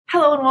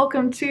Hello and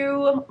welcome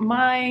to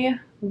my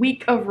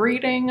week of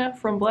reading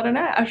from Blood and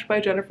Ash by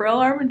Jennifer L.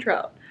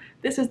 Armentrout.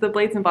 This is the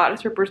Blades and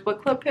Bodice Rippers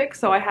book club pick,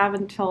 so I have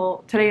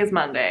until today is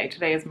Monday.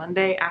 Today is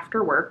Monday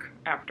after work,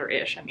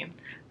 after-ish. I mean,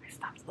 I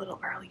stopped a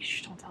little early,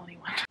 shh, don't tell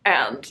anyone.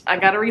 And I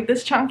gotta read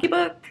this chunky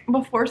book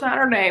before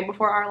Saturday,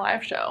 before our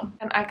live show.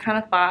 And I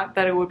kind of thought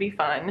that it would be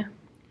fun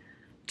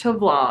to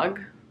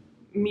vlog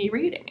me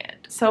reading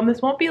it. So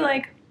this won't be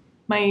like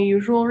my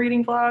usual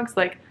reading vlogs.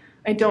 Like,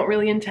 I don't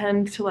really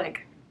intend to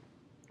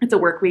it's a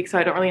work week, so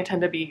I don't really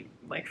intend to be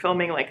like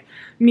filming like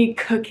me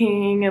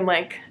cooking and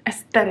like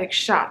aesthetic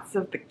shots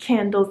of the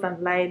candles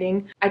I'm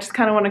lighting. I just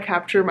kind of want to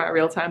capture my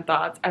real-time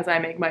thoughts as I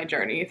make my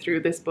journey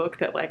through this book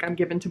that like I'm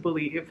given to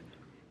believe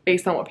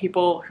based on what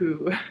people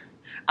who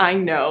I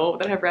know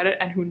that have read it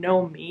and who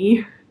know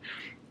me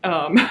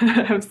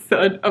have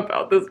said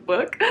about this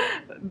book.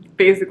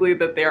 Basically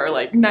that they are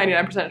like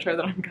 99% sure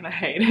that I'm gonna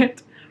hate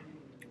it.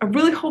 I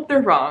really hope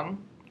they're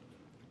wrong.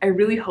 I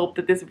really hope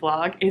that this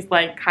vlog is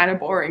like kind of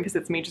boring because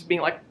it's me just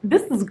being like,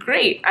 this is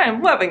great, I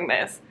am loving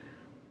this.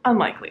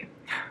 Unlikely,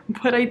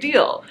 but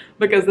ideal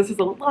because this is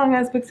a long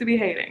ass book to be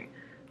hating.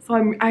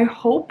 So I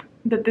hope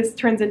that this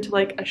turns into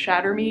like a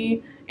shatter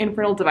me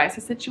infernal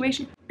devices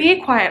situation. Be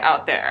quiet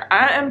out there.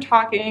 I am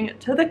talking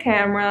to the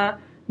camera.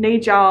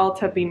 Need y'all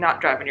to be not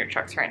driving your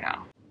trucks right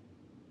now.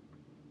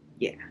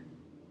 Yeah,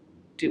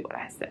 do what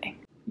I say.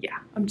 Yeah,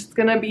 I'm just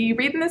gonna be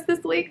reading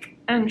this week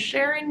and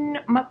sharing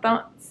my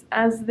thoughts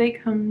as they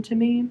come to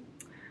me.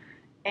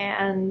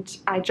 And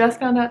I just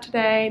found out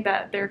today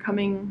that they're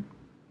coming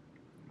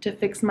to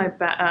fix my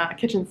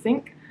kitchen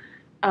sink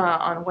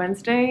on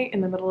Wednesday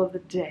in the middle of the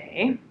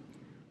day,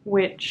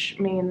 which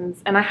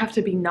means, and I have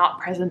to be not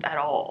present at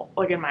all,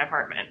 like in my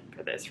apartment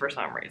for this for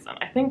some reason.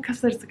 I think because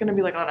there's gonna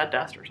be like a lot of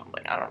dust or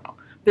something, I don't know.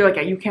 They're like,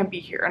 yeah, you can't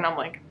be here, and I'm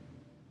like,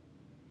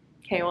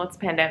 okay, well, it's a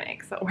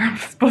pandemic, so where am I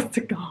supposed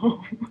to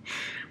go?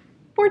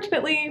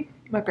 Fortunately,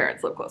 my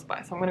parents live close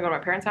by, so I'm gonna go to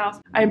my parents' house.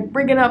 I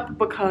bring it up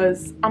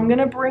because I'm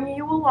gonna bring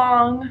you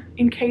along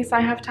in case I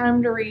have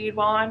time to read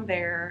while I'm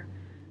there,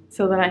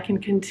 so that I can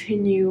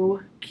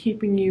continue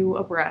keeping you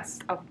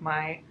abreast of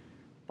my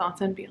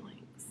thoughts and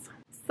feelings.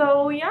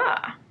 So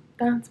yeah,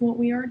 that's what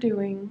we are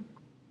doing.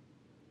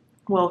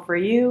 Well, for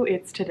you,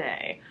 it's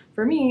today.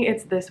 For me,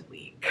 it's this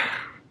week.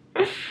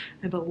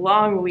 And a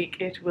long week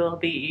it will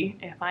be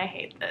if I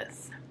hate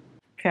this.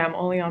 Okay, I'm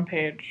only on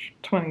page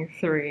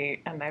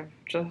 23 and I've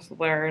just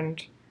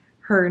learned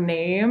her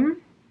name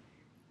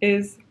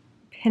is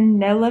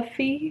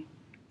Penellephe,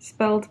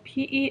 spelled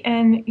P-E-N-E-L-L-A-P-H-E.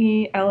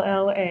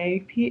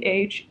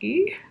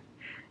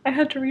 I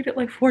had to read it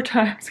like 4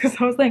 times because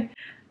I was like,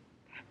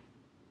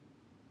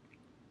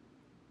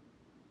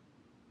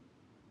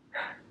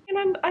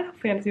 and I know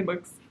fantasy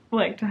books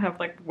like to have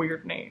like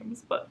weird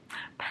names, but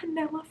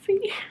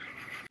Penellephe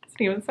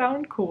doesn't even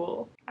sound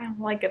cool. I don't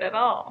like it at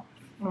all.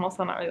 I'm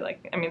also not really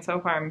like, I mean, so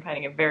far I'm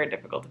finding it very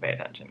difficult to pay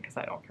attention because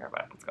I don't care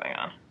about what's going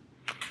on.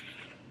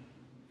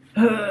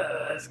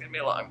 This is gonna be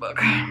a long book.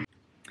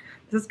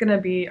 This is gonna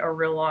be a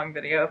real long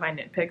video if I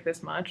nitpick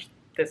this much,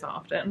 this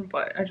often,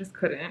 but I just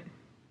couldn't.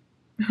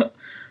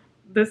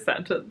 This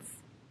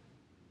sentence.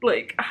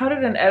 Like, how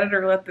did an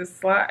editor let this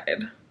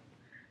slide?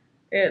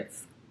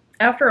 It's,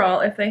 after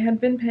all, if they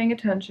had been paying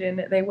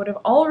attention, they would have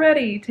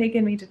already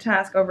taken me to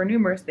task over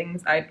numerous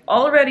things I'd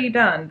already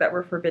done that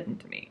were forbidden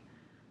to me.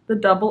 The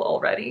double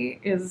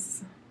already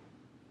is,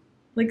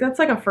 like, that's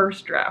like a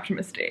first draft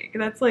mistake.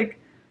 That's like,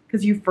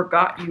 because you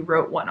forgot you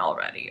wrote one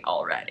already.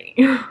 Oh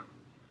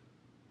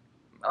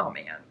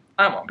man,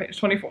 I'm on page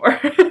 24.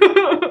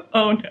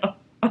 Oh no,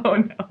 oh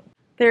no.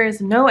 There is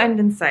no end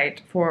in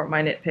sight for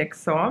my nitpicks,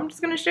 so I'm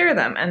just gonna share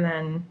them and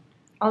then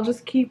I'll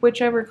just keep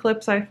whichever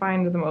clips I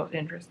find the most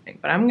interesting.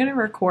 But I'm gonna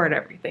record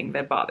everything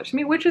that bothers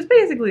me, which is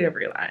basically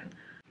every line.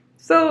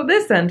 So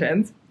this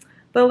sentence,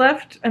 the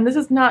left, and this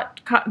is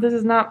not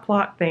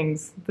plot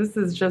things, this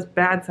is just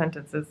bad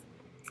sentences.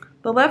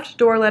 The left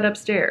door led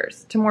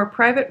upstairs to more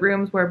private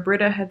rooms where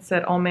Britta had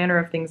said all manner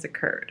of things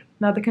occurred.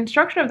 Now the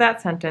construction of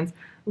that sentence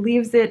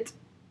leaves it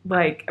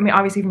like, I mean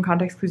obviously from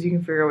context clues you can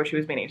figure out what she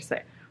was meaning to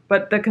say,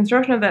 but the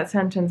construction of that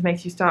sentence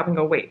makes you stop and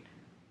go, wait.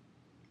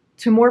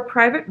 To more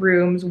private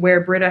rooms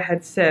where Britta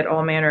had said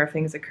all manner of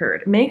things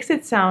occurred. It makes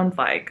it sound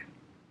like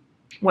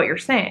what you're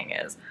saying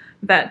is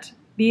that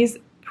these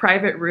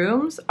private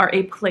rooms are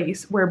a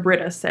place where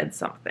Britta said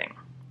something.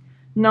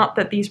 Not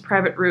that these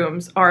private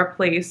rooms are a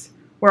place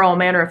where all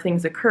manner of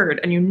things occurred,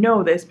 and you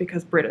know this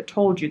because Britta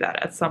told you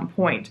that at some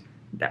point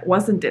that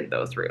wasn't in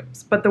those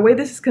rooms. But the way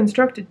this is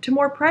constructed, to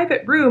more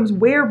private rooms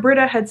where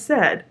Britta had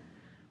said,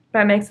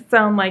 that makes it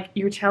sound like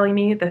you're telling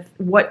me that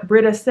what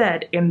Britta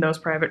said in those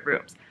private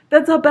rooms.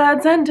 That's a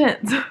bad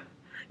sentence.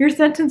 Your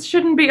sentence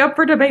shouldn't be up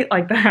for debate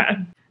like that.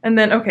 And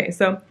then, okay,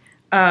 so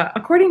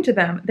according to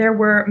them, there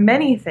were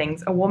many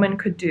things a woman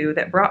could do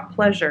that brought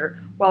pleasure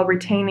while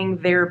retaining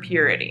their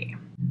purity.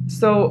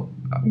 So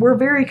we're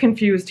very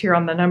confused here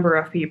on the number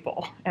of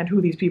people and who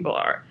these people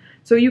are.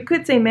 So you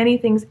could say many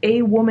things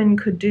a woman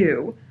could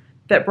do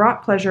that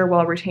brought pleasure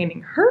while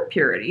retaining her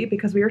purity,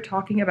 because we are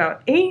talking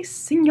about a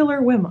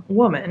singular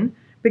woman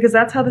because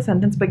that's how the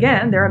sentence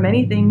began. There are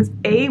many things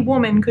a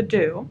woman could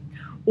do.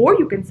 Or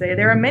you can say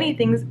there are many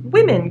things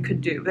women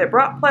could do that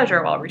brought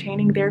pleasure while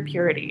retaining their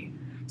purity.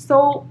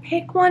 So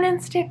pick one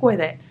and stick with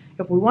it.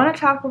 If we want to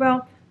talk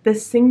about the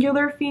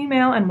singular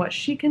female and what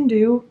she can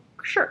do,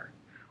 sure.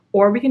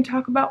 Or we can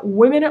talk about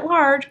women at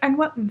large and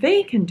what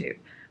they can do.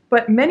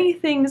 But many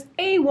things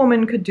a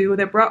woman could do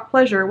that brought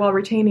pleasure while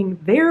retaining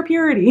their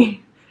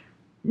purity.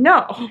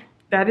 No,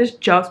 that is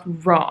just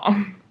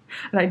wrong.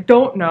 And I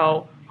don't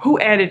know who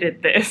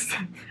edited this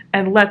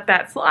and let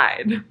that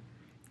slide.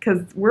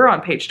 Because we're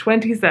on page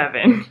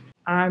 27.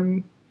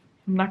 I'm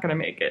not gonna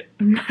make it.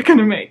 I'm not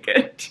gonna make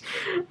it.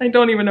 I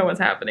don't even know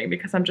what's happening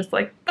because I'm just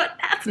like, but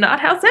that's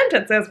not how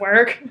sentences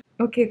work.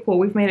 Okay, cool,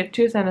 we've made it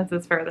 2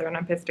 sentences further and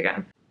I'm pissed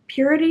again.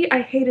 Purity,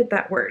 I hated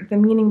that word, the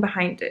meaning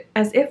behind it.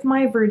 As if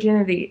my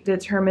virginity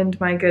determined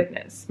my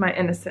goodness, my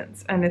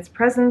innocence, and its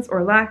presence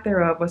or lack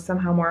thereof was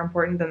somehow more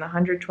important than the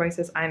 100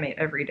 choices I made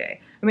every day.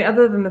 I mean,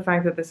 other than the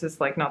fact that this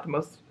is like not the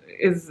most,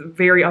 is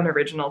very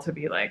unoriginal to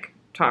be like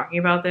talking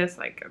about this,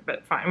 like,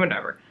 but fine,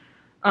 whatever.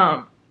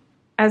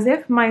 As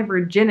if my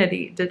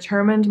virginity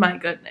determined my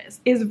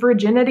goodness. Is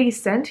virginity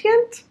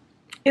sentient?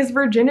 Is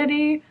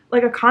virginity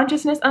like a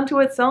consciousness unto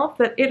itself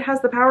that it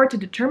has the power to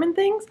determine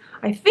things?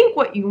 I think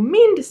what you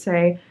mean to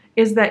say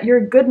is that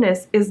your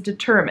goodness is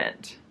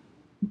determined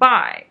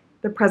by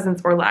the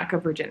presence or lack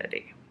of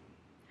virginity.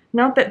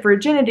 Not that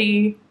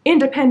virginity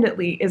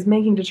independently is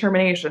making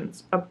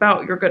determinations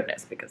about your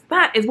goodness, because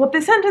that is what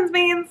this sentence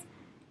means.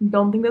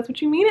 Don't think that's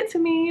what you mean it to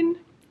mean.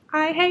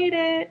 I hate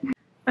it.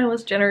 I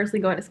was generously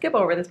going to skip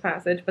over this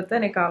passage, but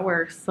then it got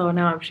worse, so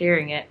now I'm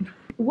sharing it.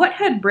 What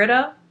had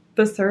Britta,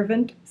 the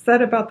servant,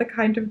 said about the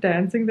kind of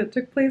dancing that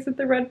took place at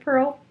the Red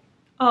Pearl?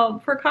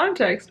 For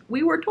context,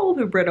 we were told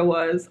who Britta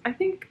was. I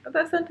think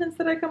the sentence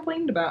that I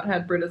complained about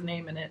had Britta's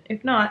name in it.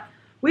 If not,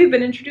 we've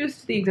been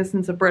introduced to the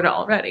existence of Britta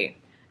already,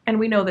 and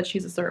we know that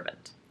she's a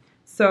servant.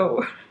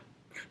 So,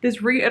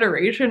 this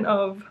reiteration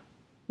of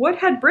what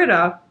had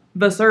Britta,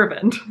 the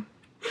servant,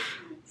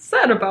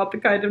 said about the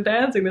kind of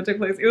dancing that took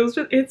place,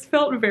 it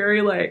felt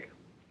very like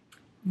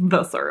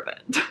the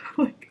servant.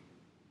 Like,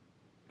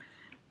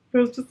 it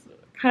was just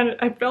kind of,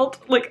 I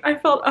felt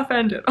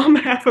offended on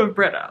behalf of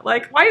Britta.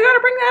 Like, why you gotta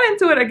bring that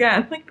into it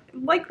again?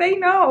 Like they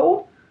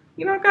know.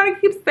 You don't gotta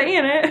keep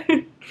saying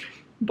it.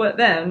 But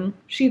then,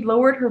 she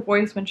lowered her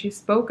voice when she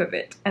spoke of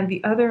it, and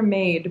the other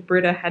maid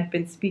Britta had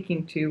been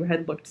speaking to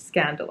had looked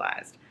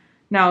scandalized.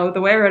 Now,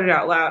 the way I read it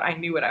out loud, I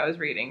knew what I was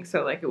reading,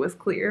 so like it was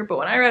clear, but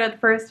when I read it the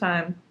first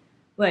time,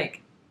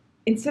 like,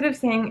 instead of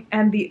saying,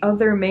 and the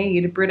other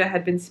maid Britta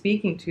had been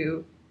speaking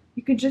to,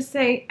 you could just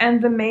say,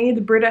 and the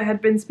maid Britta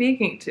had been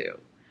speaking to.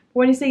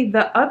 When you say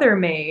the other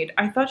maid,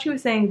 I thought she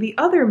was saying the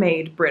other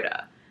maid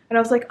Britta. And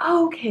I was like,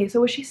 oh, okay,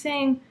 so was she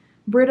saying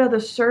Britta the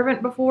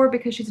servant before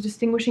because she's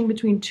distinguishing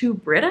between 2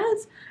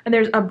 Brittas? And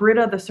there's a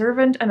Britta the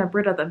servant and a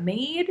Britta the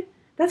maid?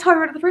 That's how I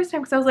read it the first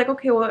time, because I was like,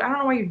 okay, well, I don't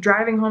know why you're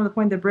driving home the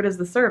point that Britta's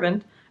the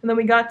servant. And then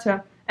we got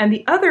to, and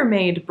the other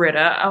maid Britta,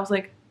 I was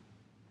like,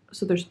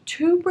 so there's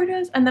 2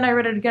 Brittas? And then I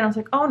read it again, I was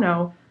like, oh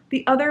no,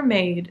 the other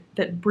maid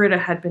that Britta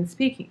had been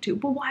speaking to.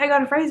 But why I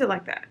gotta phrase it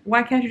like that?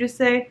 Why can't you just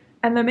say,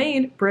 and the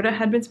maid Britta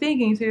had been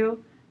speaking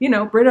to, you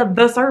know, Britta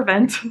the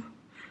servant.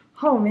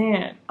 Oh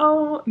man,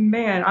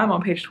 I'm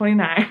on page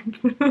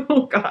 29.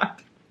 Oh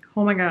god.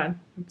 Oh my god,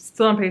 I'm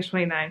still on page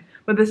 29.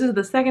 But this is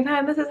the second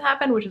time this has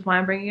happened, which is why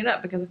I'm bringing it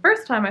up, because the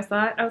first time I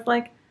saw it, I was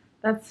like,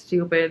 that's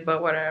stupid,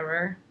 but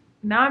whatever.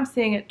 Now I'm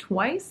seeing it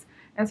twice,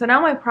 and so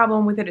now my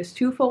problem with it is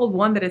twofold.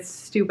 One, that it's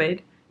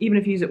stupid, even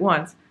if you use it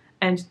once,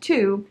 and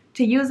 2,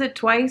 to use it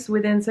twice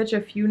within such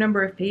a few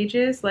number of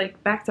pages,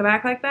 like back to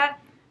back like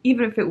that,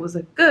 even if it was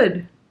a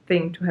good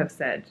thing to have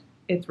said,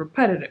 it's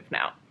repetitive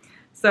now.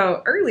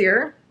 So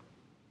earlier,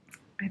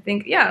 I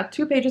think, yeah,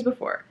 2 pages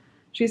before,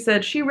 she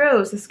said, she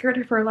rose, the skirt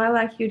of her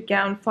lilac-hued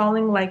gown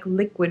falling like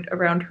liquid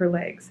around her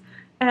legs.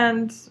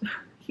 And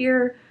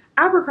here,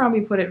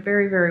 Abercrombie put it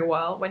very, very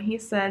well when he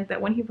said that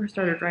when he first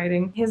started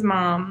writing, his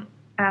mom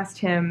asked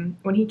him,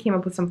 when he came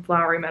up with some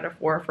flowery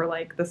metaphor for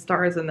like the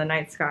stars in the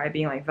night sky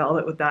being like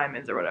velvet with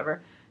diamonds or whatever,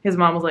 his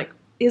mom was like,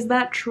 is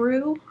that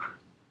true?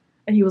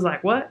 And he was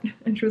like, what?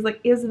 And she was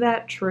like, is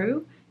that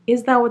true?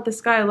 Is that what the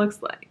sky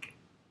looks like?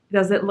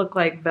 Does it look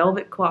like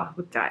velvet cloth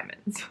with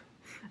diamonds?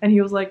 And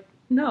he was like,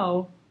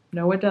 no,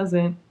 it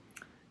doesn't.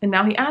 And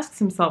now he asks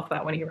himself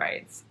that when he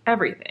writes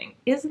everything.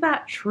 Is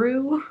that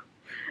true?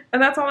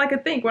 And that's all I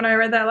could think when I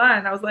read that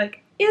line. I was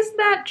like, is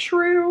that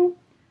true?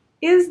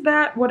 Is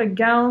that what a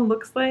gown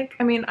looks like?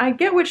 I mean, I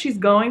get what she's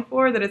going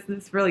for, that it's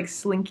this really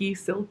slinky,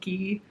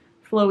 silky,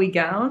 flowy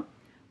gown.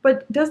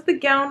 But does the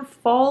gown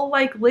fall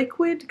like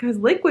liquid? Because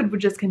liquid would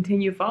just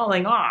continue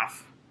falling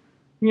off,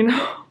 you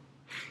know?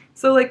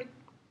 So like,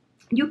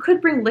 you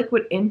could bring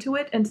liquid into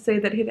it and say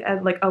that it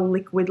had like a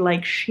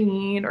liquid-like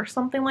sheen or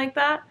something like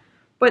that.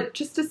 But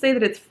just to say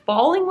that it's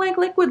falling like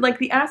liquid, like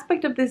the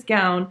aspect of this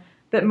gown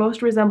that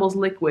most resembles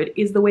liquid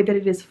is the way that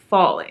it is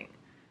falling.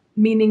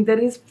 Meaning that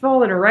it's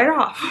fallen right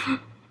off.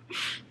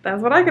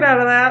 That's what I get out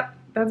of that.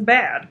 That's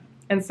bad.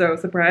 And so,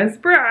 surprise,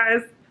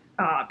 surprise,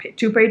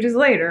 2 pages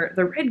later,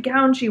 the red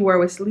gown she wore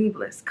was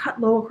sleeveless, cut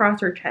low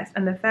across her chest,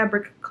 and the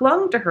fabric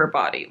clung to her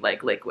body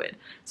like liquid.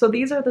 So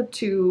these are the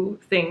 2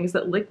 things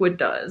that liquid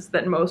does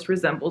that most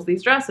resembles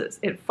these dresses.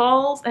 It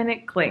falls and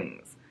it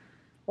clings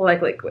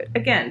like liquid.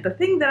 Again, the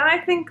thing that I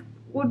think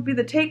would be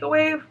the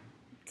takeaway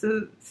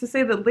to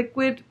say that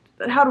liquid,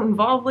 how to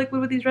involve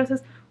liquid with these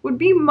dresses, would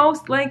be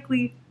most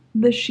likely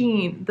the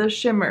sheen, the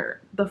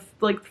shimmer, the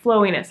like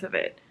flowiness of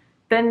it.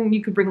 Then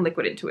you could bring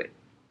liquid into it.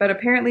 But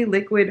apparently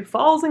liquid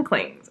falls and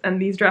clings, and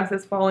these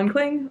dresses fall and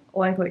cling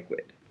like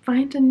liquid.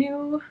 Find a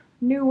new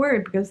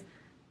word, because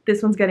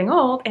this one's getting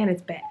old and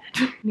it's bad.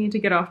 I need to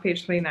get off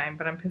page 29,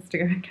 but I'm pissed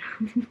again.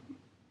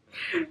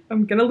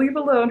 I'm gonna leave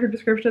alone her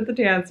description of the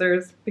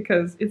dancers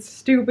because it's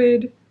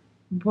stupid,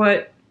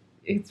 but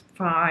it's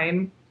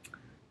fine.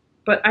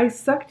 But I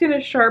sucked in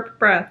a sharp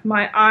breath,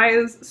 my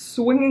eyes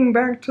swinging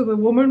back to the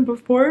woman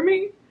before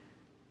me.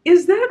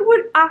 Is that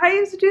what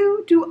eyes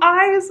do? Do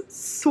eyes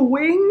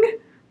swing?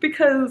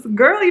 Because,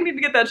 girl, you need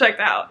to get that checked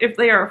out if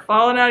they are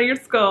falling out of your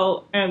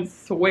skull and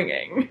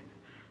swinging.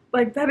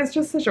 Like, that is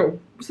just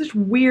such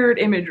weird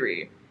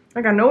imagery.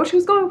 Like, I know what she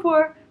was going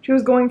for. She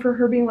was going for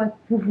her being like,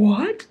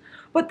 what?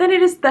 But then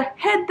it is the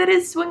head that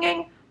is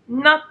swinging,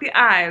 not the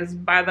eyes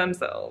by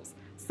themselves.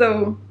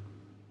 So,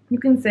 you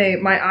can say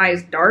my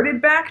eyes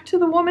darted back to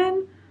the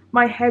woman,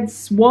 my head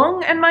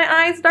swung and my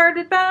eyes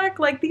darted back.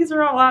 Like, these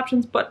are all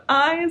options, but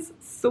eyes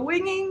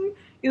swinging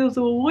is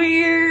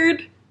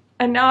weird.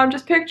 And now I'm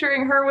just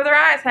picturing her with her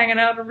eyes hanging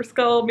out of her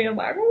skull being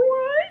like,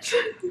 what?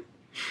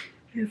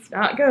 It's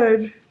not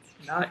good.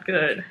 It's not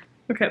good.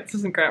 Okay, this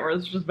isn't grammar,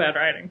 this is just bad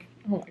writing.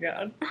 Oh my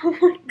god. Oh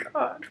my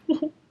god.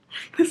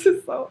 This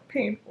is so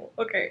painful.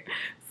 Okay,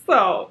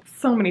 so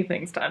many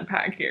things to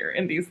unpack here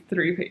in these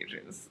 3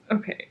 pages.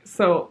 Okay,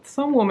 so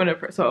some woman,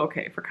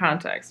 okay, for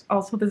context,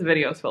 also this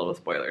video is filled with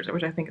spoilers,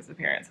 which I think is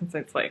apparent since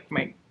it's like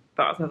my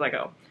thoughts as I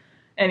go.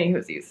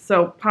 Anywhoosies,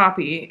 so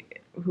Poppy,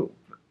 what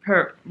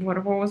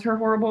was her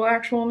horrible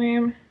actual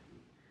name?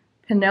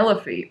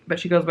 Penelope, but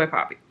she goes by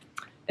Poppy,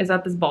 is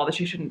at this ball that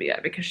she shouldn't be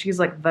at because she's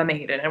like the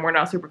maiden, and we're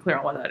not super clear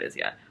on what that is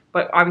yet.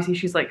 But obviously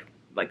she's like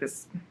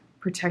this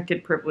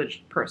protected,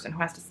 privileged person who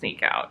has to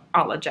sneak out,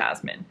 a la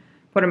Jasmine,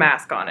 put a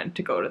mask on and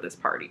to go to this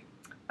party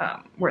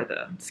where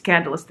the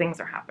scandalous things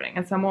are happening.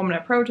 And some woman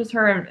approaches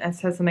her and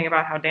says something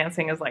about how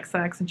dancing is like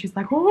sex, and she's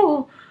like,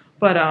 oh,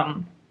 but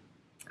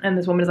and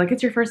this woman is like,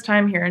 it's your first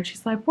time here, and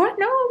she's like, what?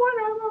 No,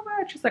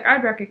 what? She's like,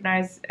 I'd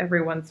recognize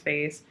everyone's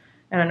face,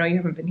 and I know you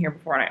haven't been here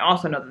before, and I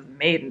also know that the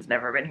maiden's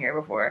never been here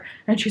before.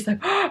 And she's like,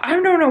 oh, I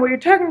don't know what you're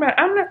talking about.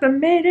 I'm not the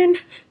maiden.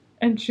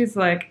 And she's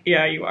like,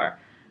 yeah, you are.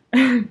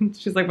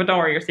 She's like, but don't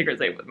worry, your secret's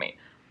safe with me.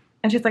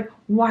 And she's like,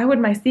 why would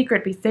my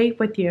secret be safe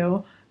with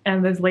you?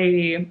 And this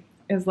lady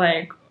is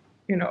like,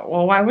 you know,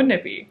 well, why wouldn't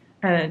it be?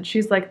 And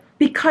she's like,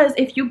 because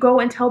if you go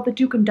and tell the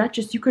Duke and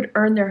Duchess, you could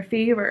earn their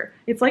favor.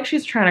 It's like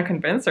she's trying to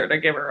convince her to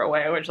give her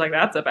away, which, like,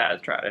 that's a bad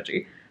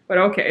strategy. But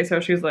okay, so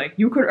she's like,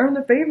 you could earn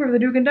the favor of the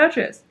Duke and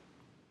Duchess.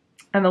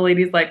 And the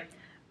lady's like,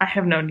 I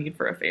have no need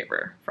for a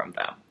favor from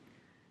them.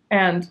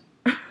 And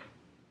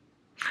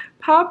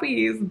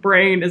Poppy's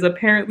brain is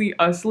apparently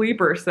a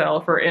sleeper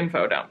cell for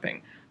info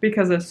dumping.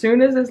 Because as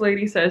soon as this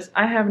lady says,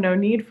 I have no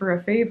need for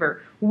a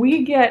favor,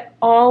 we get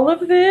all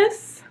of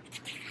this,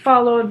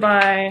 followed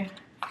by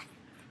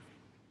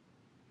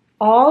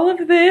all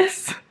of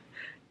this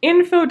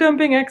info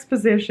dumping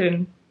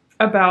exposition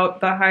about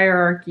the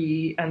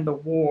hierarchy and the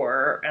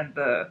war and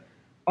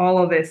all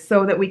of this,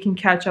 so that we can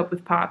catch up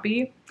with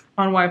Poppy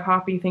on why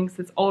Poppy thinks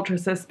it's ultra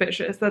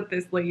suspicious that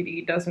this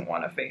lady doesn't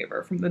want a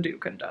favor from the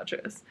Duke and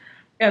Duchess.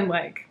 And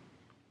like,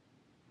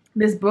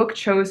 this book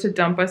chose to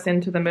dump us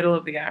into the middle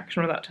of the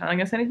action without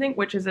telling us anything,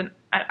 which is an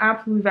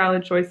absolutely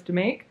valid choice to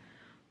make,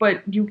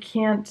 but you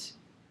can't,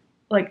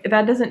 like,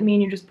 that doesn't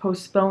mean you just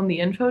postpone the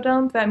info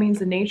dump. That means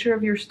the nature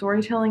of your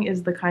storytelling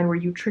is the kind where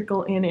you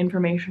trickle in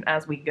information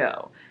as we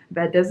go.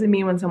 That doesn't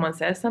mean when someone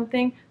says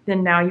something,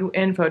 then now you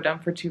info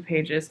dump for 2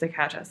 pages to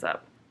catch us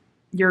up.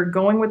 You're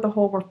going with the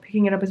whole, we're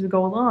picking it up as we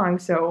go along,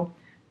 so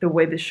the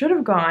way this should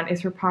have gone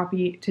is for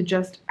Poppy to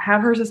just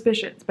have her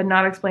suspicions, but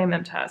not explain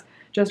them to us.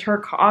 Just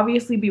her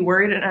obviously be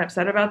worried and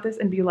upset about this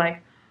and be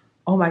like,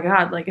 oh my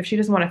god, like, if she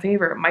doesn't want a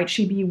favor, might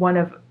she be one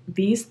of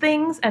these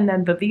things? And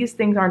then these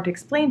things aren't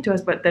explained to us,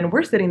 but then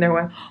we're sitting there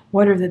going,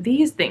 what are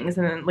these things?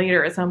 And then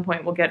later at some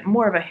point we'll get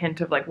more of a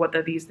hint of like what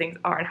these things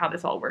are and how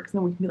this all works. And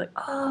then we can be like,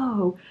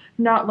 oh,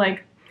 not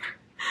like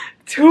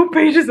 2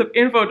 pages of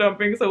info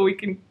dumping so we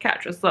can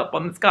catch us up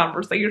on this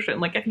conversation.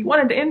 Like, if you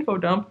wanted to info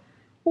dump,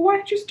 well, why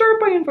did you start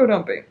by info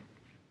dumping?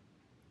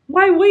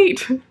 Why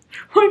wait?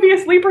 Why be a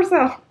sleeper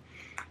cell?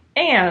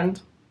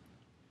 And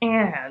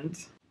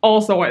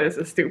also why this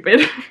is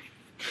stupid,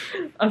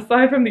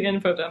 aside from the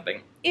info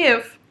dumping,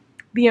 if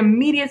the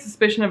immediate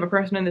suspicion of a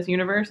person in this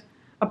universe,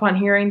 upon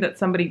hearing that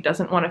somebody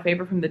doesn't want a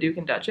favor from the Duke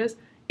and Duchess,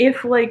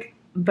 if, like,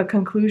 the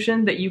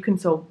conclusion that you can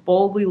so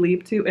boldly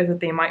leap to is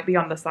that they might be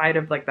on the side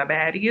of, like, the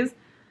baddies,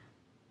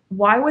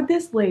 why would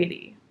this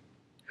lady,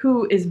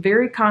 who is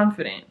very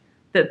confident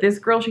that this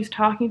girl she's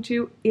talking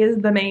to is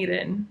the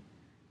maiden,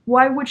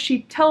 Why would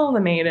she tell the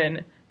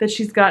maiden that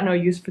she's got no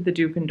use for the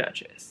Duke and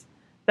Duchess?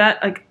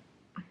 That, like,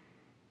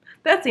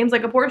 that seems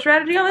like a poor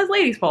strategy on this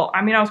lady's fault.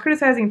 I mean, I was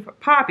criticizing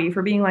Poppy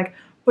for being like,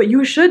 but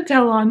you should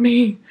tell on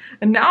me.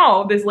 And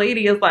now this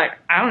lady is like,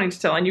 I don't need to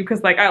tell on you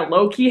because, like, I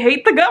low-key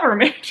hate the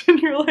government. And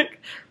you're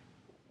like,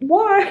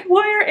 why?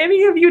 Why are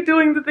any of you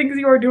doing the things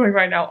you are doing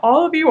right now?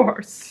 All of you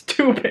are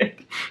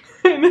stupid.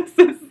 And this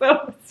is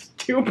so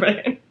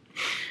stupid.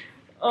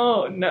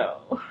 Oh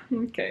no.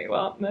 Okay,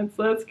 well,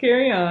 let's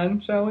carry on,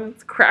 shall we?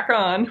 Let's crack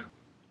on.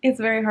 It's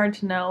very hard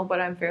to know,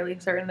 but I'm fairly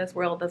certain this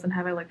world doesn't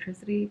have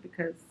electricity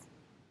because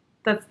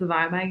that's the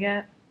vibe I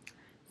get.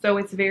 So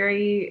it's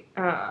very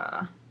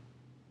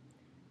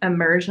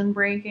immersion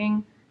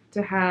breaking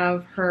to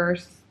have her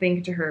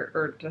think to her,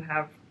 or to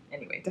have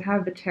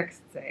the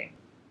text say,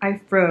 I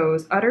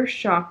froze, utter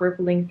shock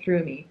rippling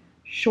through me,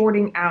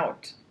 shorting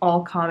out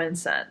all common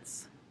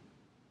sense.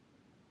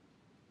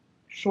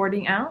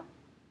 Shorting out?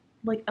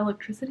 Like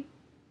electricity?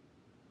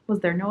 Was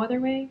there no other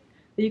way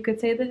that you could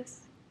say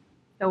this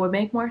that would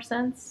make more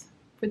sense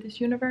for this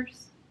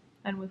universe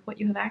and with what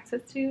you have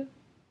access to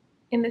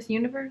in this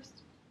universe?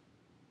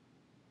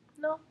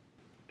 No.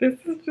 This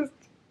is just,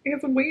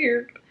 it's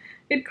weird.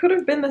 It could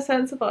have been the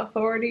sense of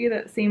authority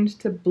that seemed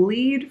to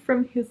bleed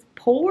from his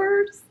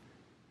pores.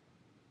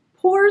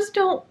 Pores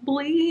don't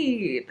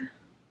bleed.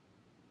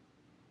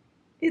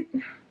 You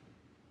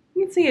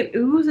could say it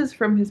oozes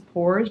from his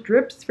pores,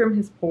 drips from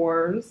his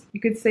pores.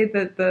 You could say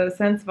that the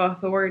sense of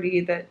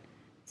authority that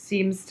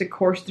seems to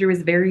course through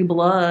his very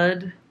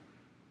blood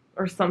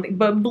or something,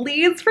 but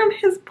bleeds from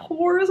his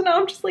pores. Now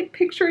I'm just like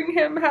picturing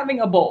him having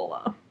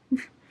Ebola.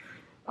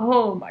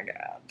 Oh my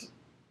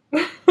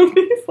god.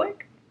 These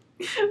like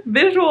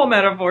visual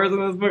metaphors in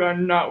this book are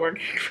not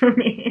working for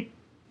me.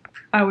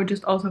 I would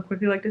just also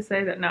quickly like to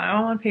say that now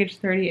I'm on page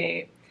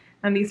 38,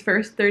 and these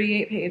first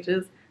 38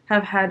 pages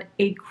have had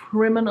a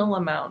criminal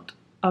amount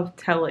of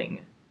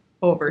telling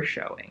over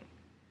showing.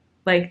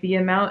 Like the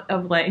amount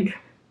of like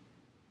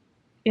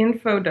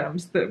info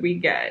dumps that we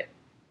get,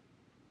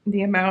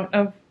 the amount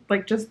of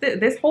like just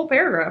this whole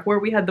paragraph where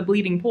we had the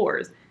bleeding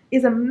pores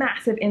is a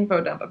massive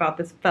info dump about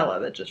this fella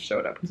that just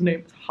showed up. His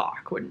name is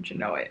Hawk, wouldn't you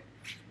know it?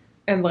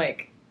 And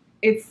like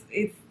it's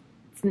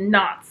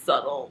not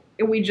subtle.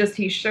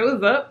 He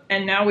shows up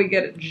and now we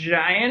get a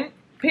giant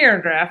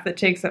paragraph that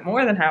takes up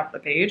more than half the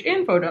page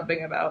info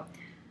dumping about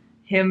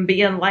him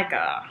being like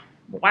a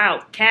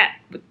wild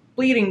cat with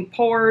bleeding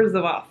pores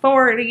of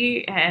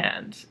authority,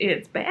 and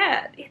it's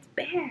bad. It's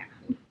bad.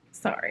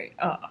 Sorry.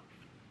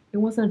 It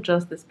wasn't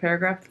just this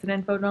paragraph that's an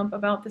info dump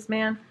about this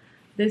man.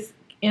 This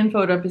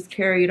info dump is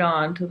carried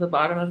on to the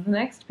bottom of the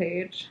next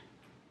page.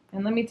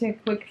 And let me take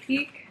a quick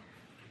peek.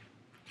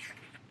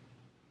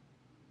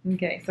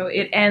 Okay, so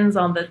it ends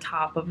on the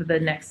top of the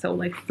next, so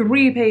like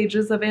 3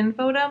 pages of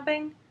info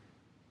dumping.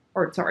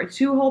 Or sorry,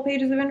 2 whole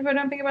pages of info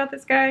dumping about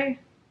this guy.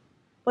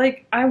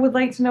 Like, I would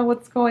like to know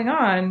what's going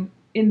on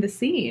in the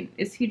scene.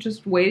 Is he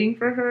just waiting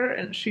for her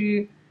and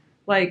she,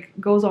 like,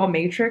 goes all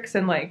Matrix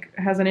and, like,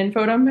 has an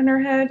info dump in her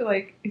head?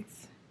 Like,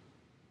 it's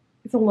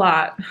a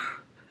lot.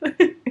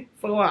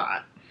 It's a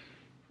lot.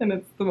 And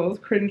it's the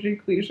most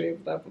cringy cliche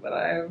stuff that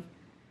I have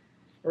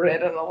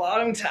read in a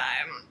long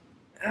time.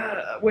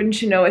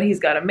 Wouldn't you know it, he's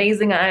got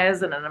amazing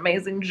eyes and an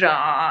amazing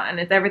jaw, and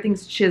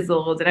everything's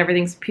chiseled and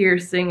everything's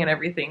piercing and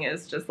everything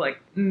is just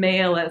like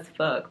male as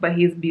fuck, but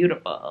he's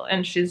beautiful,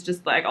 and she's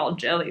just like all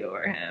jelly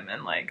over him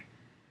and like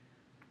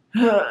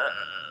I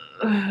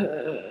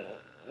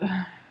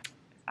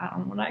don't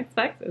know what I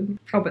expected.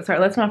 Oh, but sorry,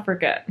 let's not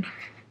forget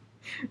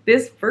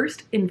this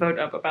first info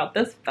dump about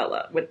this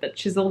fella with the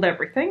chiseled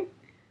everything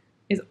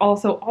is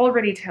also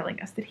already telling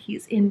us that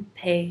he's in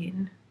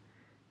pain.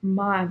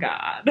 My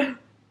god.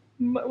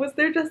 Was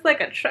there just like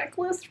a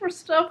checklist for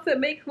stuff that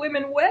makes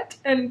women wet?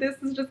 And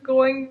this is just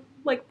going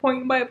like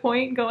point by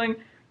point, going,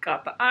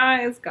 got the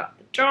eyes, got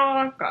the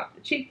jaw, got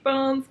the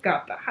cheekbones,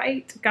 got the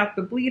height, got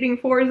the bleeding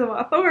pores of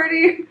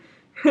authority,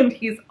 and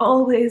he's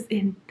always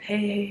in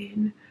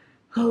pain.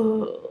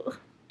 Oh,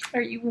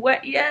 are you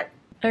wet yet?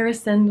 I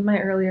rescind my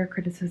earlier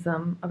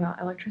criticism about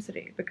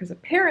electricity because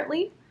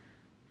apparently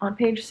on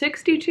page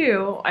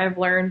 62 I've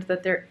learned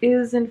that there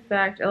is in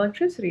fact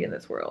electricity in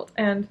this world.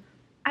 And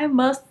I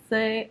must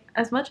say,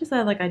 as much as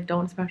I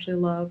don't especially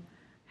love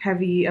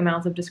heavy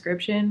amounts of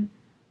description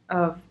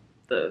of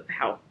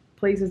how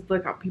places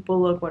look, how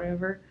people look,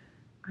 whatever,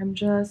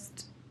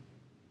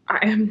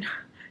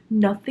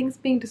 nothing's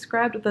being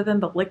described other than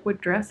the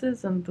liquid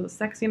dresses and the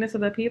sexiness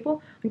of the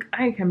people. Like,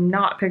 I am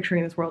not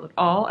picturing this world at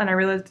all, and I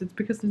realized it's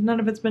because none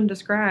of it's been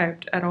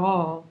described at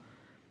all.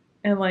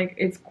 And like,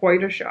 it's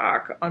quite a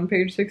shock on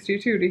page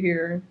 62 to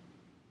hear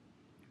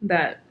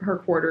that her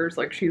quarters,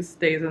 like, she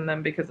stays in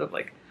them because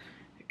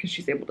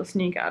she's able to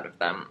sneak out of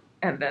them,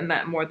 and then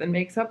that more than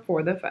makes up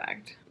for the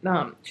fact.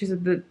 She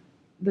said that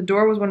the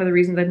door was one of the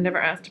reasons I'd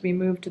never asked to be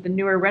moved to the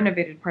newer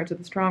renovated parts of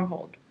the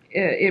stronghold.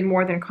 It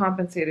more than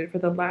compensated for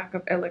the lack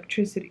of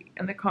electricity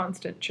and the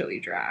constant chilly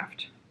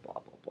draft. Blah,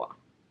 blah, blah.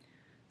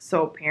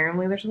 So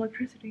apparently there's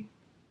electricity,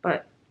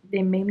 but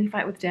they mainly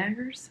fight with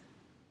daggers.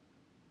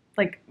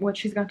 like what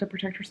she's got to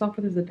protect herself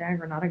with is a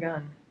dagger, not a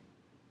gun.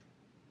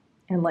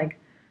 And like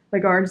the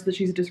guards that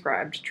she's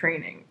described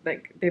training,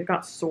 like they've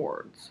got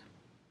swords.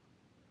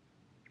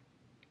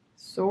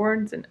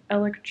 Swords and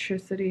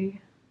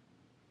electricity.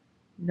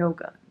 No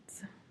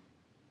guns.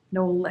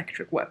 No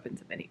electric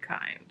weapons of any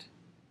kind.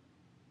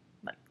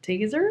 Like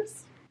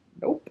tasers?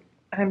 Nope.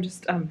 I'm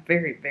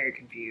very, very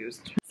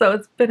confused. So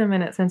it's been a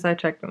minute since I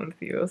checked in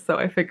with you, so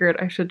I figured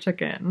I should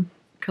check in,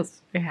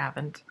 because I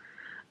haven't.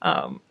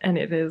 And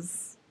it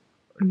is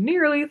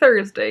nearly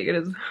Thursday. It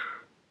is,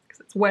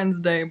 because it's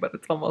Wednesday, but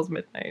it's almost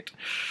midnight.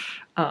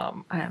 I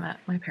am at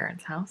my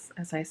parents' house,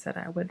 as I said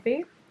I would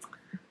be.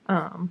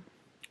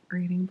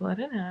 Reading Blood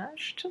and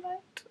Ash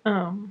tonight.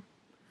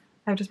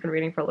 I've just been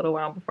reading for a little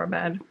while before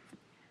bed,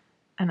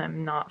 and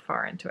I'm not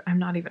far into it. I'm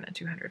not even at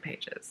 200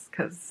 pages,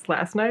 because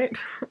last night,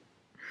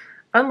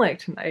 unlike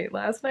tonight,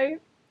 last night,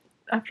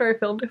 after I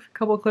filmed a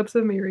couple clips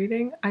of me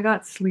reading, I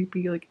got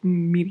sleepy like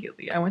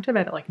immediately. I went to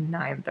bed at like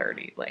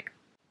 9:30, like,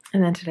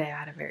 and then today I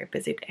had a very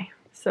busy day,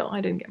 so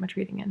I didn't get much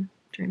reading in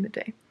during the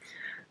day.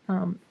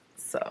 And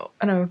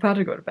I'm about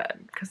to go to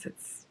bed because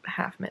it's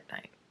half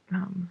midnight.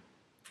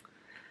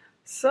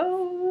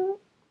 So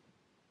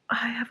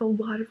I have a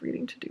lot of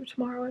reading to do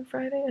tomorrow and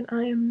Friday, and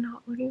I am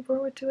not looking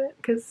forward to it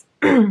because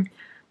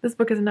this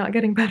book is not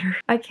getting better.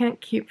 I can't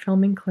keep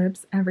filming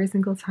clips every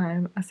single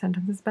time a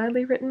sentence is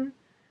badly written,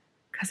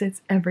 because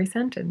it's every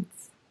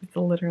sentence. It's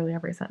literally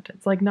every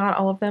sentence. Like, not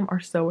all of them are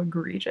so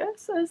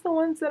egregious as the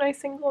ones that I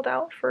singled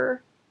out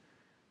for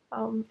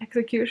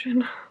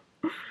execution,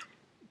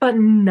 but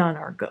none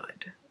are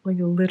good. Like,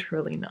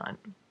 literally none.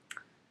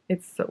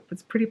 It's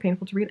pretty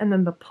painful to read. And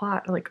then the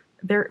plot, like,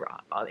 there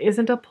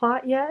isn't a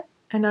plot yet,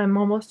 and I'm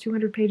almost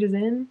 200 pages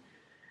in.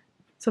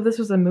 So if this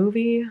was a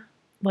movie,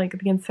 like,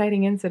 the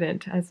inciting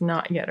incident has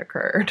not yet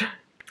occurred.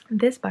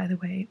 This, by the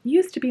way,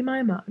 used to be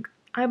my mug.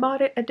 I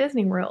bought it at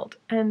Disney World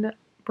and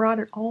brought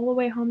it all the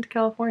way home to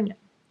California.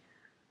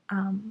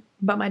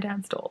 But my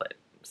dad stole it,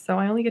 so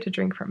I only get to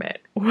drink from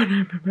it when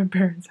I'm at my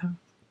parents' house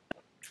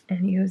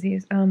and use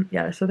these.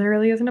 Yeah, so there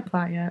really isn't a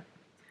plot yet.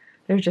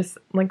 There's just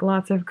like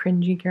lots of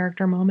cringy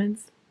character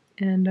moments,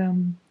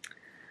 and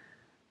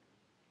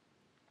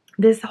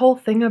this whole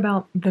thing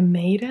about the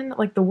maiden,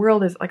 like the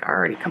world is, like I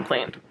already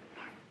complained,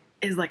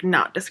 is like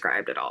not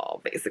described at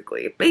all,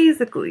 basically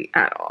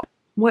at all.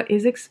 What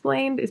is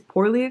explained is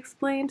poorly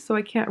explained, so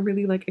I can't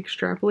really like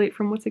extrapolate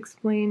from what's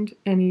explained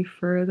any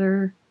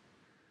further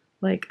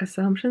like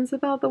assumptions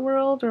about the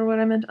world or what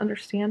I meant to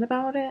understand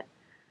about it.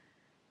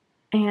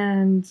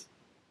 And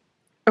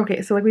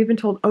okay, so like we've been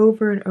told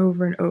over and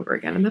over and over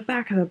again, and the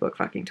back of the book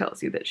fucking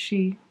tells you that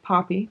she,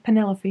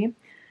 Penelope,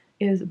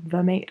 is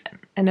the maiden.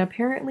 And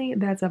apparently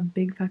that's a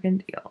big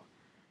fucking deal.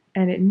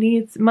 And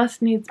it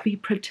must needs be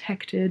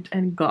protected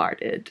and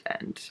guarded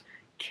and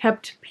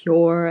kept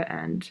pure,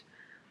 and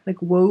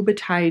like woe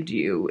betide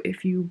you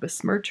if you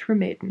besmirch her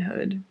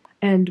maidenhood.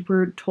 And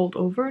we're told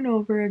over and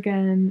over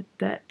again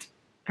that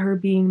her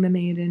being the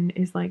maiden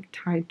is like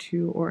tied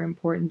to or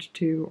important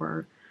to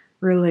or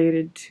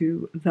related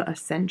to the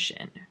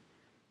ascension.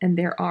 And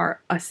there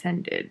are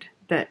ascended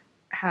that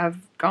have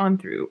gone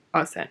through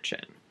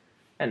ascension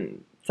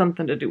and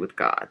something to do with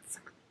gods.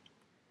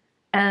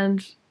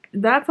 And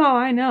that's all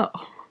I know.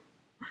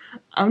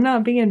 I'm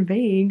not being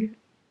vague.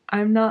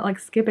 I'm not like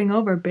skipping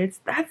over bits.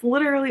 That's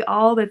literally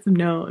all that's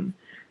known,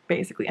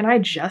 basically. And I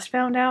just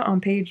found out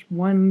on page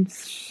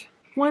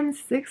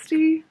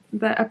 160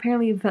 that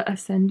apparently the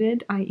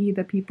ascended, i.e.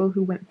 the people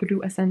who went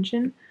through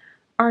ascension,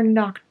 are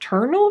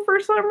nocturnal for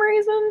some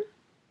reason.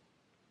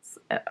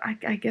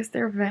 I guess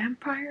they're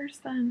vampires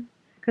then.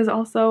 Because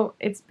also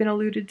it's been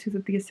alluded to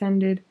that the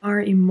ascended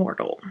are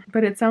immortal.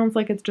 But it sounds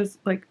like it's just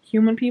like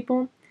human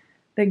people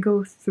that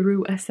go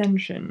through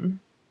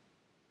ascension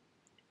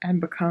and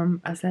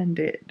become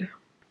ascended.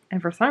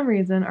 And for some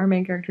reason, our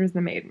main character is the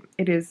maiden.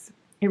 It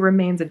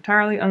remains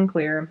entirely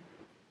unclear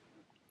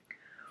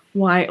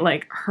why,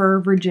 like,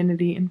 her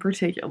virginity in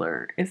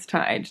particular is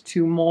tied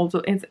to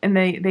multiple. And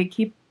they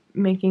keep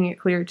making it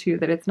clear too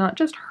that it's not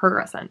just her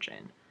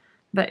ascension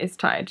that is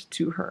tied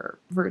to her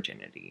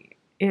virginity.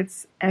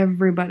 It's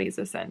everybody's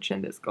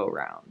ascension this go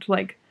round.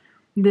 Like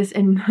this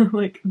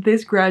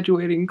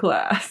graduating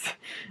class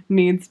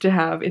needs to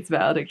have its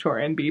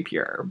valedictorian be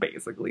pure,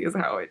 basically, is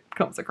how it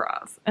comes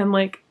across. And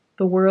like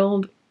the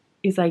world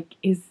is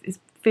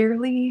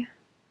fairly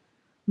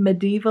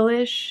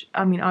medievalish.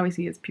 I mean,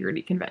 obviously its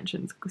purity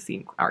conventions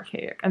seem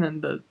archaic, and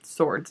then the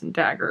swords and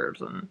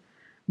daggers and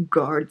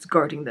guards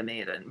guarding the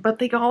maiden, but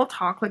they all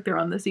talk like they're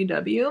on the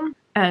CW,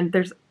 and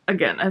there's,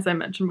 again, as I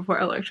mentioned before,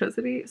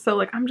 electricity. So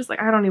like I'm just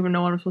like, I don't even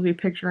know what I'm supposed to be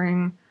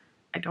picturing.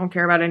 I don't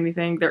care about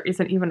anything. There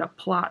isn't even a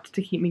plot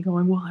to keep me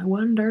going, well, I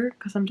wonder,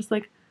 because I'm just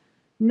like,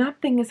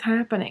 nothing is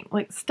happening.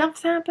 Like,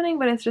 stuff's happening,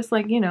 but it's just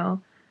like, you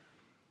know,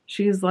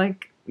 she's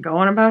like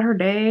going about her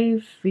day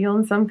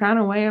feeling some kind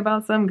of way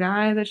about some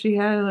guy that she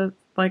had a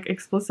like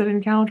explicit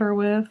encounter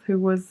with, who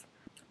was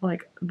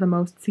like the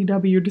most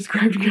CW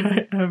described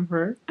guy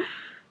ever.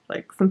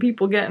 Like some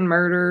people getting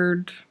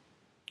murdered.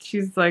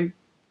 She's like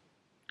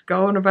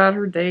going about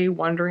her day,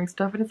 wondering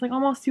stuff, and it's like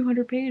almost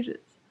 200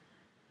 pages.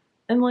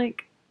 And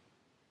like,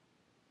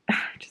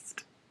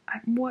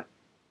 what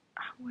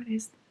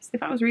is this?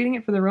 If I was reading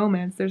it for the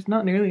romance, there's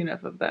not nearly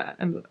enough of that.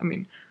 And I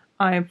mean,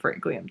 I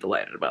frankly am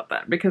delighted about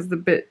that because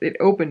it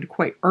opened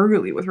quite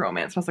early with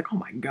romance. And I was like, oh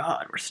my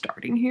god, we're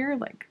starting here?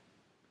 Like,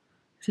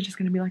 is it just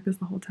gonna be like this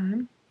the whole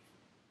time?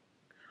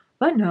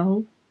 But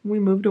no, we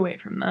moved away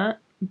from that.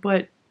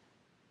 But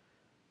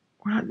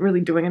we're not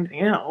really doing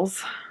anything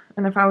else.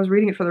 And if I was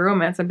reading it for the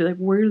romance, I'd be like,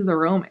 where's the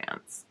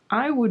romance?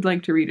 I would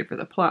like to read it for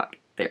the plot.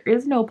 There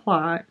is no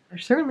plot. There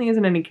certainly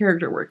isn't any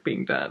character work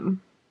being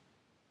done.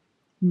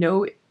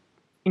 No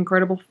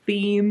incredible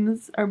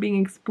themes are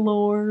being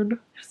explored.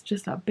 It's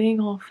just a big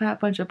old fat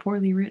bunch of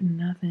poorly written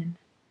nothing.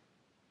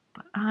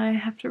 But I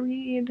have to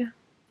read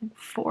like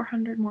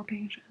 400 more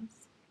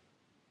pages.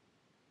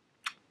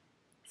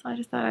 So I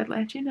just thought I'd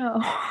let you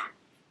know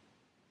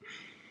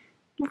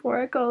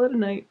before I call it a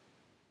night.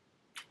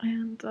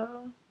 And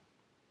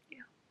yeah,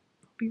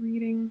 I'll be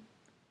reading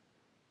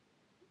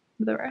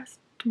the rest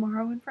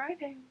tomorrow and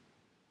Friday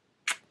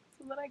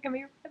so that I can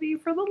be ready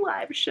for the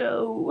live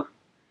show.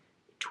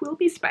 It will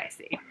be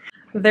spicy.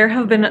 There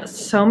have been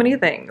so many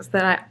things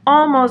that I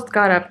almost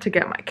got up to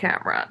get my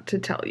camera to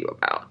tell you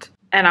about.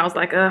 And I was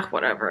like, ugh,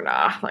 whatever,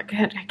 nah. Like,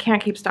 I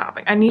can't keep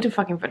stopping. I need to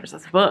fucking finish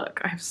this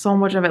book. I have so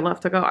much of it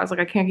left to go. I was like,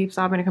 I can't keep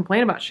stopping to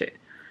complain about shit.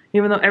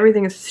 Even though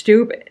everything is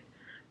stupid.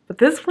 But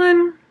this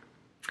one,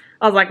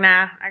 I was like,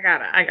 nah, I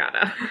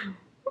gotta.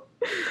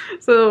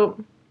 So,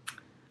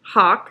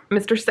 Hawk,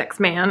 Mr. Sex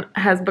Man,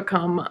 has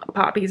become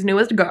Poppy's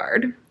newest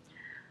guard.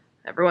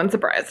 Everyone's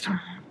surprised.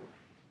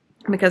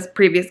 Because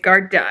previous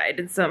guard died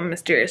in some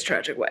mysterious,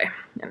 tragic way.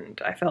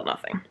 And I felt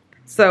nothing.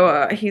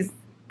 So, he's,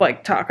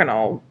 like, talking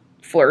all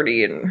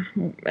flirty and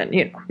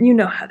you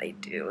know how they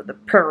do. The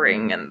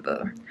purring and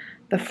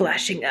the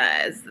flashing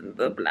eyes and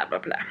the blah, blah,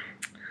 blah.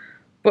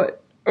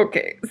 But,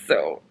 okay,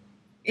 so,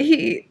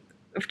 he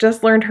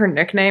just learned her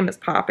nickname is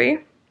Poppy.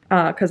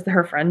 Because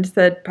her friend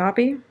said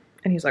Poppy.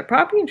 And he's like,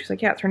 Poppy? And she's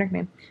like, yeah, it's her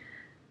nickname.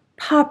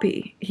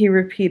 Poppy, he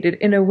repeated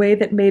in a way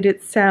that made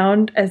it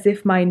sound as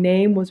if my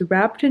name was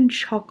wrapped in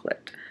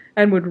chocolate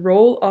and would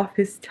roll off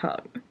his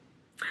tongue.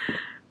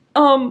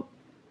 The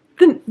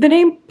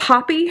name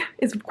Poppy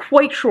is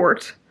quite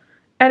short.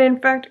 And in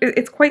fact,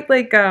 it's quite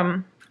like,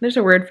 there's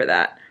a word for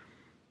that.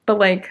 But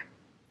like,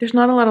 there's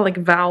not a lot of like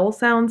vowel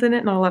sounds in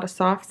it, not a lot of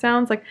soft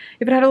sounds. Like,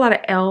 if it had a lot of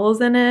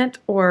L's in it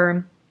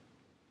or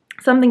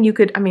something you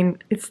could, I mean,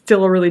 it's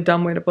still a really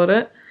dumb way to put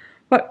it.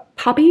 But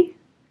Poppy?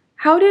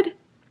 How did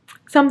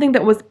something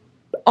that was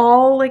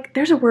all like,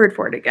 there's a word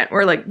for it again,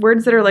 or like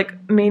words that are like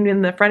made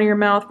in the front of your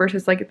mouth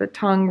versus like the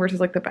tongue versus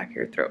like the back of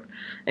your throat.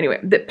 Anyway,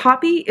 the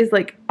Poppy is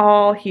like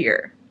all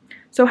here.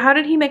 So how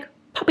did he make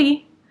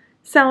Poppy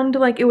sound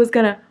like it was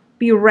gonna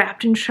be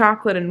wrapped in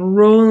chocolate and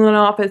rolling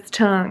off his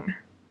tongue?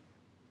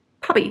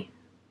 Poppy.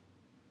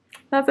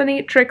 That's a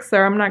neat trick,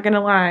 sir, I'm not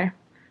gonna lie.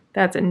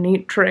 That's a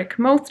neat trick.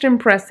 Most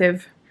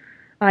impressive.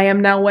 I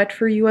am now wet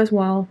for you as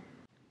well.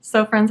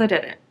 So friends, I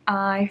did it.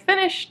 I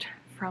finished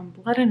From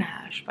Blood and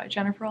Ash by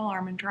Jennifer L.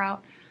 Armentrout.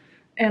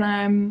 And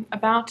I mean,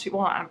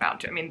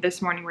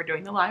 this morning we're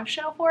doing the live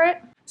show for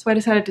it. So I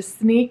decided to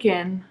sneak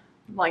in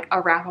like a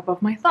wrap up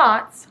of my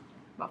thoughts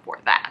before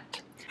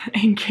that.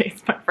 In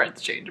case my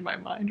friends change my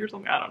mind or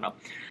something, I don't know.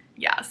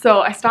 Yeah,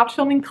 so I stopped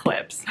filming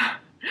clips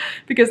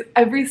because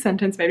every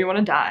sentence made me want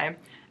to die.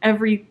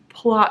 Every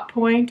plot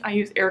point, I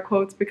use air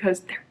quotes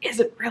because there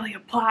isn't really a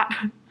plot,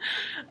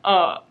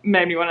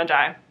 made me want to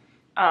die.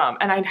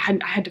 And I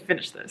had to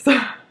finish this.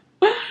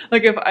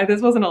 Like if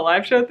this wasn't a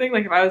live show thing,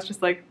 like if I was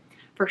just like,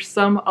 for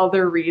some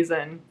other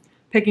reason,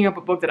 picking up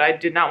a book that I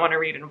did not want to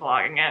read and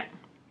vlogging it,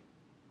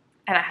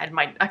 and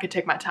I could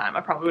take my time,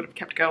 I probably would have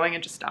kept going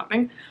and just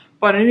stopping,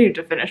 but I needed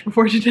to finish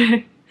before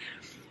today.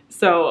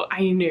 So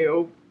I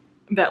knew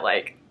that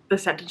like the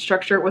sentence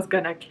structure was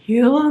gonna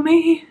kill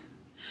me.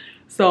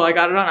 So I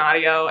got it on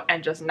audio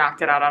and just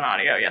knocked it out on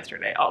audio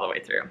yesterday all the way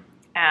through.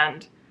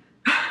 And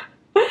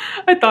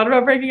I thought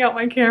about breaking out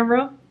my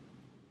camera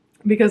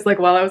because like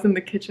while I was in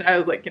the kitchen, I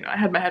was like, you know, I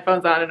had my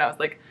headphones on and I was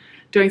like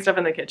doing stuff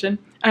in the kitchen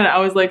and I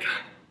was like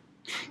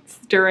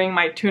stirring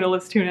my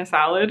tunaless tuna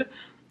salad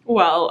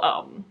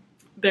while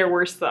there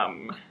were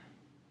some,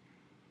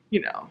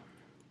 you know,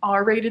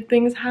 R-rated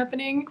things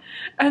happening,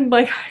 and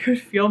like I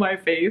could feel my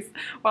face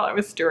while I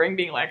was stirring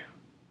being like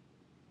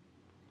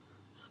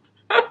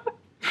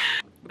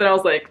then I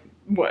was like,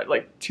 what,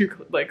 like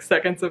 2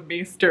 seconds of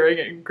me stirring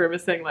and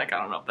grimacing, like I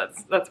don't know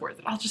if that's worth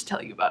it. I'll just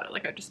tell you about it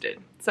like I just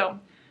did. So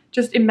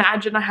just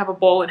imagine I have a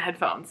bowl and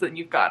headphones and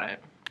you've got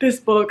it. This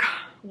book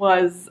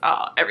was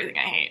everything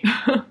I hate.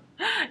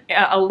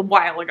 A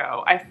while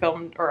ago I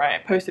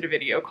posted a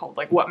video called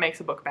like What Makes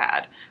a Book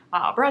Bad,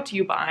 brought to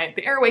you by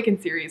the Air Awaken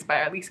series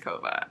by Elise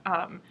Kova.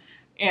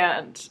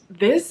 And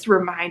this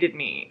reminded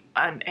me,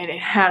 and it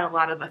had a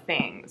lot of the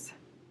things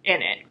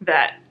in it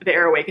that the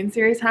Air Awaken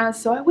series has.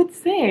 So I would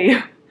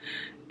say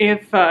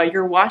if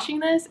you're watching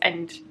this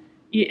and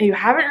you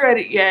haven't read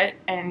it yet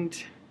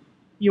and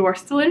you are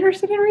still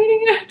interested in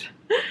reading it,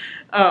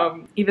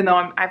 even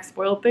though I've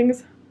spoiled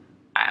things,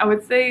 I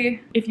would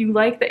say if you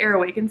like the Air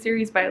Awakened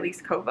series by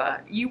Elise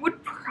Kova, you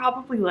would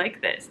probably like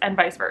this, and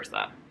vice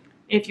versa.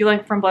 If you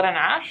like From Blood and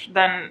Ash,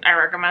 then I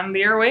recommend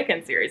the Air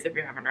Awakened series if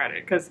you haven't read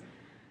it, because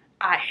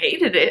I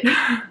hated it,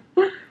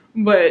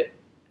 but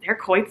they're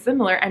quite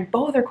similar and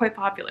both are quite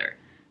popular.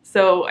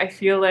 So I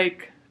feel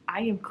like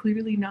I am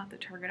clearly not the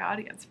target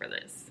audience for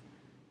this.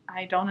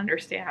 I don't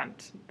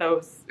understand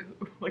those,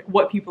 like,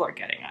 what people are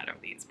getting out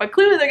of these, but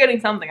clearly they're getting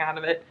something out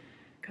of it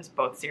because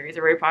both series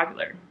are very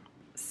popular.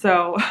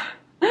 So,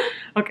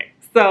 okay,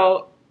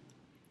 so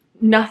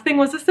nothing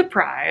was a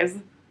surprise,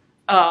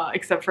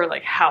 except for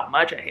like how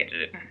much I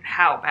hated it and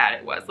how bad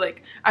it was.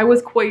 Like, I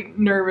was quite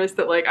nervous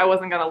that like I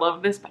wasn't gonna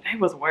love this, but it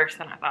was worse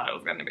than I thought it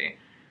was gonna be.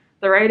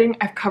 The writing,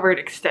 I've covered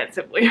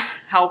extensively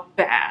how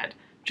bad.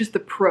 Just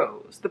the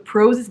prose. The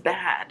prose is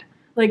bad.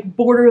 Like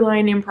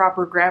borderline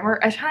improper grammar.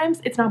 At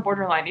times it's not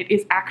borderline, it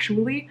is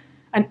actually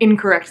an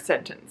incorrect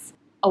sentence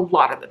a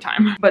lot of the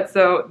time. But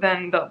so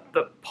then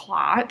the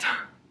plot,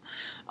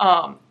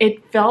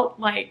 it felt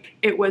like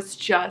it was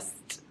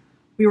just,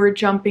 we were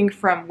jumping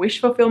from wish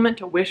fulfillment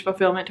to wish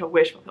fulfillment to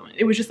wish fulfillment.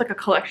 It was just like a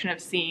collection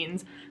of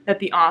scenes that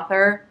the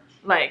author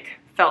like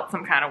felt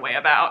some kind of way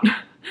about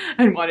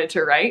and wanted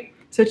to write.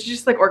 So it's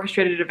just like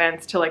orchestrated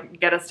events to like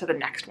get us to the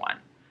next one,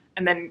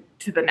 and then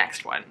to the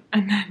next one,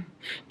 and then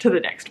to the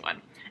next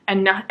one.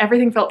 And not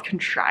everything felt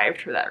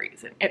contrived for that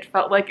reason. It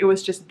felt like it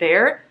was just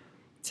there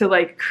to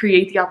like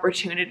create the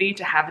opportunity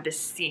to have this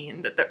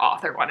scene that the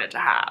author wanted to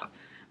have,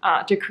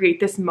 to create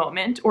this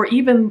moment, or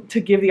even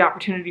to give the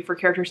opportunity for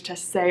characters to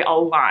say a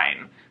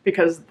line,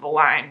 because the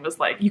line was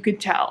like, you could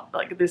tell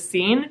like this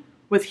scene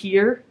was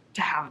here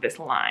to have this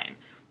line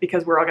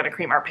because we're all gonna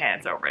cream our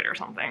pants over it or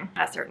something.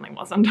 That certainly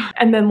wasn't.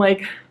 And then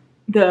like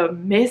the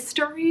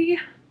mystery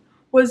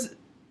was,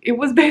 it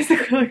was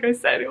basically, like I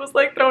said, it was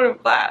like thrown in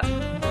class.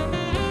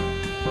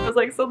 I was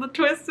like, so the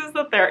twist is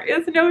that there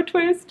is no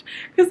twist?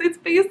 Because it's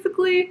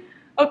basically,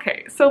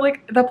 okay, so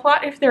like the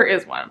plot, if there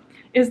is one,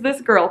 is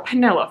this girl,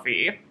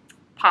 Penelope,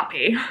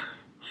 Poppy,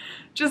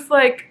 just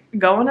like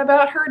going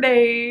about her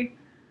day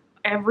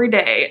every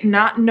day,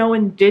 not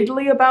knowing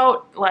diddly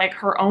about like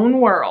her own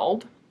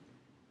world,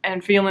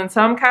 and feeling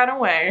some kind of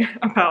way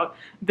about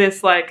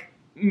this like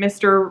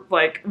Mr.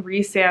 like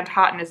Resand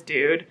hotness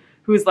dude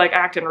who's like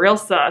acting real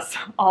sus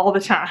all the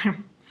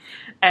time.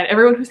 And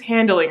everyone who's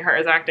handling her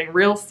is acting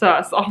real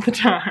sus all the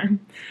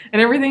time.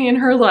 And everything in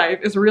her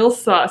life is real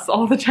sus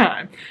all the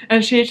time.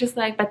 And she's just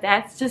like, but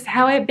that's just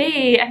how it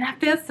be. And I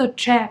feel so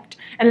trapped.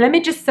 And let me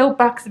just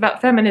soapbox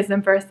about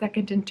feminism for a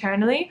second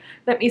internally.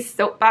 Let me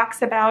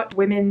soapbox about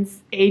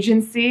women's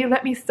agency.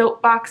 Let me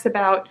soapbox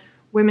about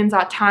women's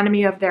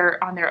autonomy of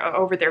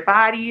over their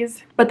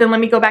bodies. But then let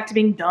me go back to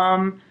being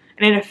dumb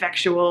and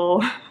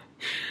ineffectual.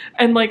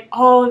 And like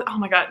oh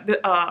my god,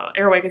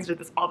 Air Awakens did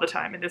this all the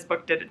time, and this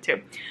book did it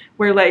too,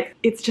 where like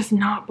it's just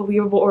not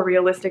believable or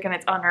realistic, and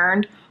it's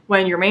unearned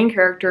when your main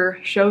character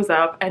shows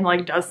up and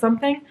like does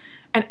something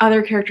and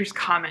other characters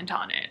comment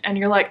on it, and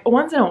you're like,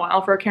 once in a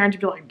while for a Karen to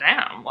be like,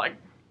 damn, like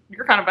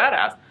you're kind of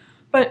badass.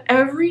 But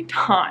every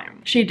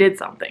time she did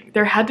something,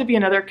 there had to be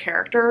another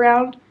character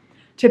around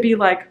to be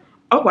like,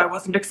 oh, I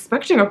wasn't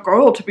expecting a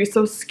girl to be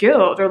so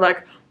skilled, or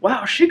like,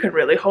 wow, she can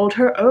really hold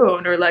her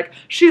own, or like,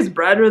 she's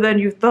brighter than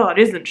you thought,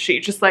 isn't she?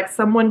 Just like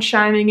someone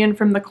chiming in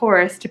from the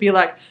chorus to be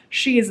like,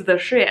 she's the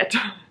shit.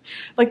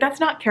 Like, that's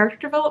not character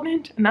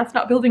development, and that's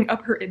not building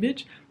up her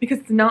image, because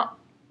it's not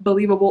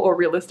believable or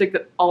realistic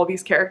that all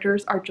these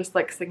characters are just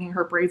like singing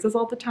her praises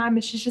all the time,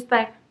 and she's just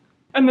like,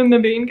 and then the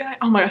main guy,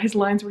 oh my god, his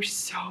lines were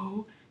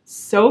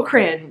so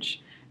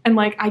cringe. And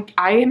like,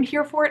 I am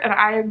here for it, and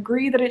I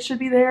agree that it should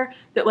be there,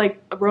 that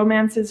like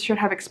romances should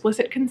have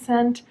explicit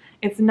consent.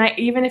 It's nice,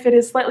 even if it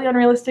is slightly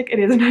unrealistic, it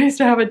is nice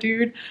to have a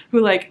dude who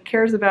like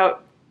cares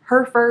about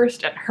her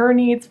first and her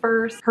needs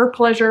first, her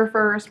pleasure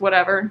first,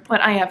 whatever. But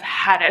I have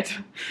had it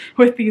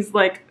with these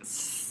like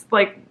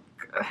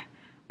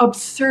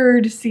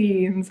absurd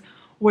scenes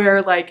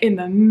where like in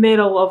the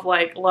middle of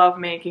like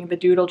lovemaking, the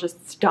dude will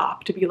just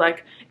stop to be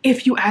like,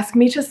 if you ask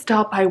me to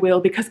stop, I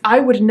will, because I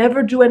would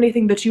never do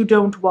anything that you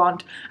don't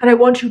want, and I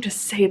want you to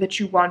say that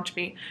you want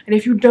me. And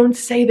if you don't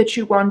say that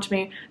you want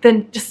me,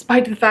 then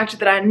despite the fact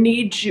that I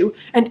need you,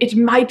 and it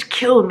might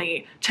kill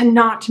me to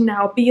not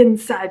now be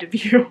inside of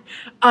you,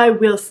 I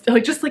will still,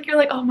 like, just like, you're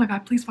like, oh my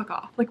god, please fuck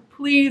off. Like,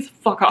 please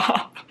fuck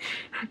off.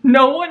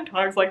 No one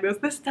talks like this.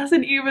 This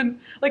doesn't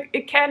even, like,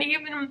 it can't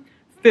even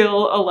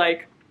fill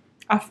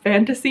a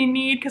fantasy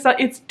need, because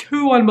it's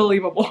too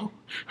unbelievable.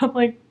 I'm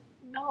like,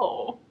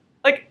 no.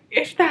 Like,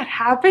 if that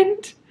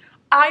happened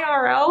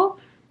IRL,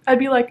 I'd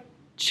be like,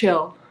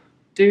 chill,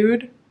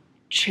 dude,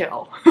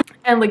 chill.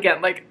 And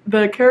again, like,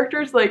 the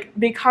characters, like,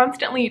 they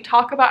constantly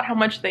talk about how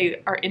much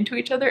they are into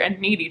each other and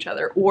need each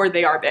other, or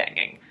they are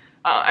banging.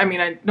 I mean,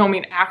 I don't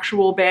mean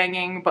actual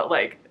banging, but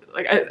like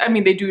I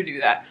mean, they do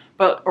that,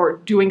 but, or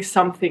doing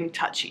something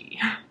touchy,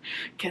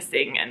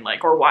 kissing and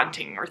like, or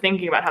wanting, or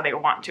thinking about how they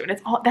want to, and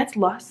it's all, that's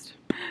lust.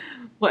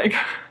 Like,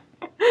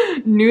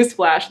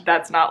 newsflash,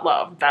 that's not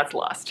love, that's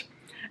lust.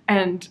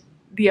 And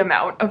the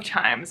amount of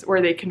times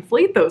where they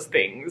conflate those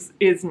things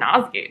is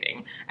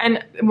nauseating.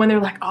 And when they're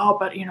like, oh,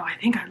 but you know, I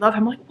think I love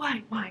him. I'm like,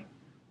 why?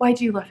 Why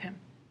do you love him?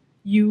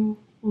 You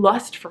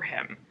lust for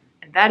him.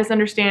 And that is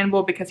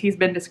understandable because he's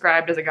been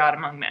described as a god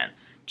among men.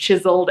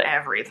 Chiseled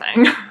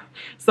everything.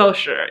 So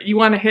sure, you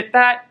want to hit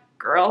that?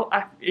 Girl,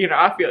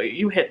 I feel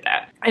you hit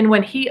that. And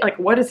when he, like,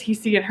 what does he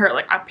see in her?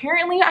 Like,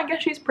 apparently, I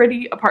guess she's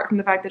pretty, apart from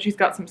the fact that she's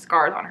got some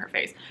scars on her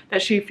face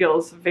that she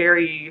feels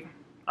very,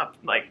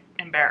 like,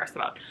 embarrassed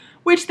about.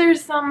 Which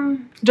there's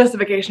some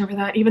justification for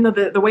that, even though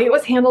the way it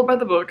was handled by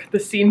the book, the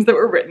scenes that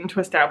were written to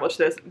establish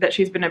this, that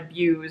she's been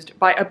abused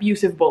by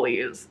abusive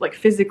bullies, like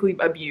physically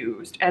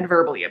abused and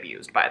verbally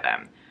abused by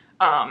them.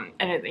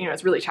 And it, you know,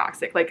 it's really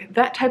toxic. Like,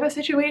 that type of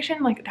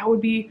situation, like, that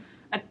would be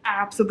an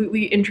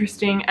absolutely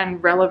interesting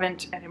and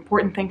relevant and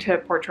important thing to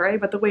portray,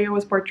 but the way it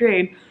was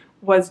portrayed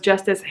was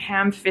just as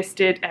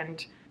ham-fisted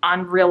and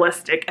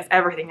unrealistic as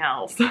everything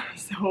else.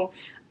 So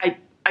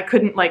I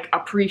couldn't, like,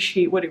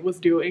 appreciate what it was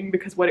doing,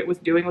 because what it was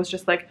doing was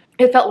just, like,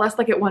 it felt less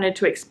like it wanted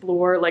to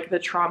explore, like, the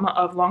trauma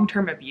of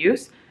long-term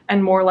abuse,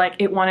 and more like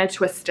it wanted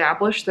to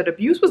establish that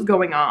abuse was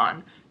going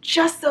on,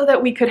 just so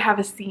that we could have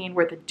a scene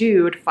where the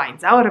dude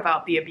finds out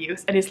about the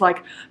abuse and is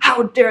like,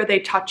 how dare they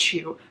touch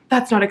you?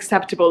 That's not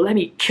acceptable. Let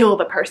me kill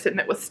the person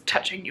that was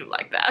touching you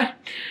like that.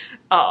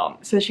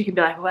 So she can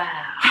be like,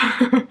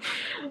 wow,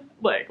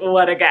 like,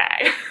 what a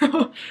guy.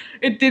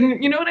 It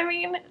didn't, you know what I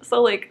mean?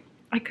 So, like,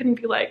 I couldn't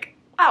be like,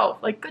 wow,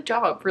 like, good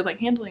job for, like,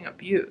 handling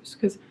abuse,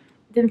 because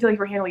it didn't feel like you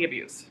were handling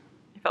abuse.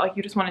 It felt like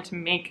you just wanted to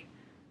make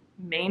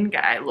main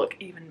guy look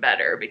even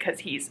better because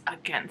he's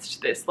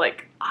against this,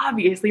 like,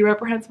 obviously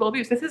reprehensible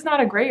abuse. This is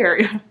not a gray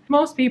area.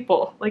 Most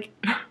people, like,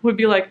 would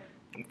be like,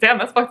 damn,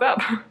 that's fucked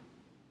up.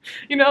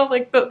 You know,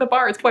 like, the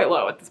bar is quite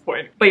low at this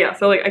point. But yeah,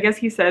 so, like, I guess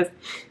he says,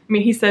 I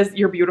mean, he says,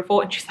 you're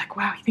beautiful, and she's like,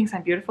 wow, he thinks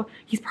I'm beautiful?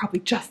 He's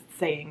probably just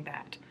saying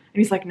that. And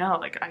he's like, no,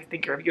 like, I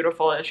think you're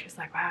beautiful. And she's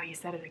like, wow, he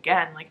said it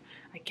again. Like,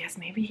 I guess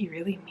maybe he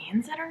really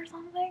means it or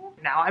something.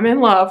 Now I'm in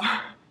love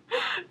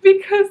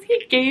because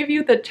he gave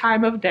you the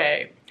time of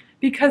day.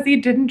 Because he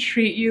didn't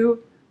treat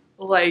you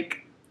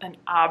like an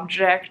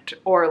object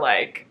or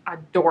like a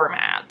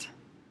doormat.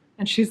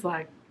 And she's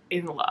like,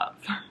 in love.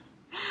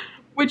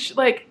 Which,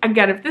 like,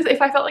 again,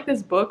 if I felt like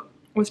this book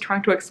was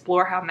trying to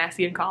explore how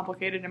messy and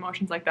complicated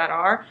emotions like that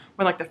are,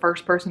 when, like, the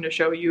first person to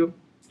show you,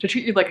 to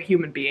treat you like a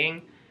human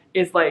being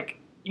is, like,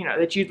 you know,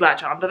 that you'd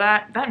latch onto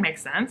that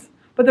makes sense.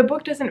 But the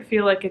book doesn't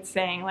feel like it's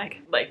saying,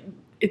 like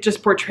it's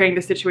just portraying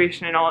the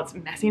situation in all its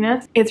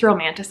messiness. It's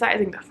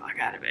romanticizing the fuck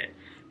out of it.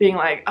 Being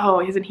like,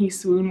 oh, isn't he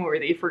swoon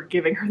worthy for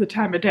giving her the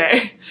time of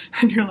day?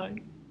 And you're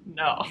like,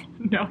 no,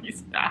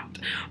 he's not.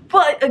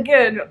 But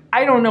again,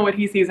 I don't know what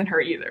he sees in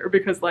her either,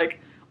 because, like,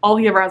 all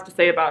he ever has to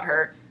say about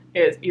her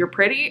is, you're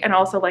pretty, and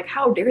also, like,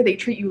 how dare they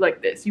treat you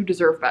like this? You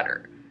deserve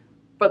better.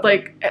 But,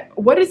 like,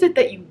 what is it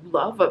that you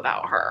love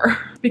about her?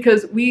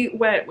 Because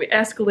it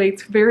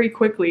escalates very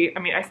quickly. I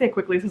mean, I say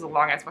quickly, this is a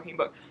long ass fucking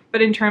book,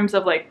 but in terms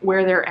of, like,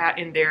 where they're at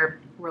in their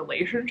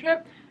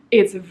relationship,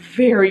 it's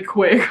very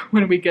quick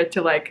when we get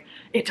to, like,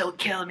 it'll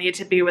kill me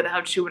to be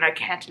without you and I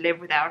can't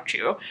live without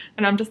you.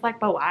 And I'm just like,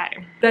 but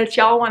why? That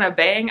y'all want to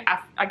bang?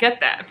 I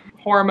get that.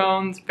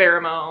 Hormones,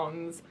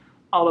 pheromones,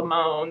 all the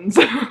moans.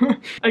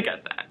 I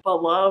get that.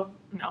 But love?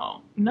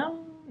 No,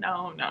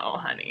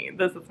 honey.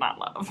 This is not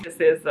love.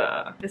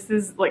 This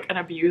is like an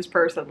abused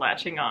person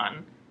latching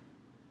on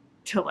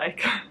to,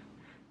 like,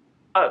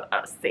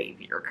 a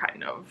savior,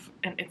 kind of.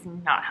 And it's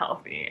not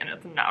healthy and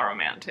it's not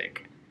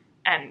romantic.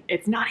 And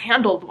it's not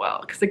handled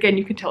well, because again,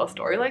 you can tell a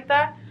story like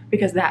that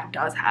because that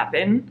does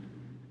happen,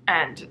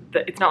 and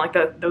it's not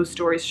like those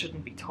stories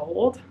shouldn't be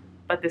told,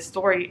 but this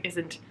story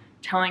isn't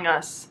telling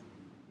us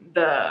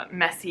the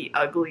messy,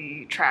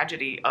 ugly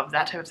tragedy of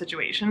that type of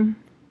situation.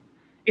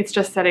 It's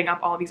just setting up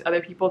all these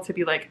other people to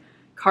be like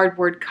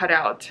cardboard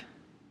cutout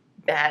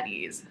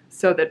baddies,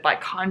 so that by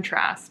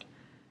contrast,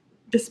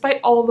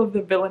 despite all of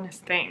the villainous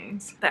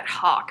things that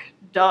Hawk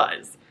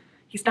does,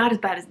 he's not as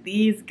bad as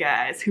these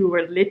guys who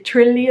were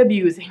literally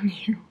abusing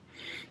you.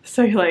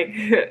 So you're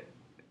like,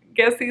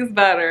 guess he's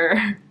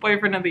better.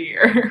 Boyfriend of the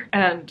year.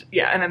 And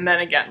yeah, and then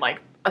again,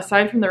 like,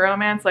 aside from the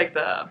romance, like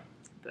the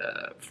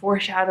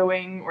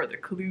foreshadowing or the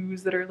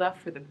clues that are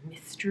left for the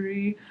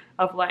mystery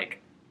of,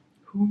 like,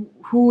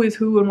 who is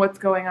who and what's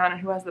going on and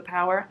who has the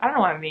power. I don't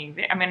know why I'm being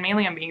vague. I mean,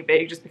 mainly I'm being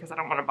vague just because I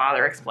don't want to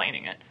bother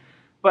explaining it.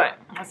 But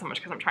not so much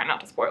because I'm trying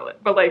not to spoil it.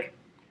 But, like,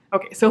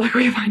 okay, so, like,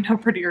 we find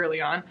out pretty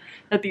early on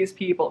that these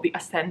people, the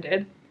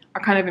Ascended,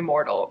 are kind of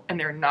immortal, and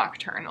they're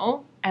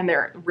nocturnal, and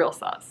they're real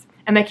sus.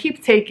 And they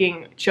keep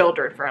taking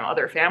children from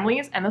other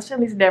families, and those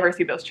families never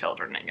see those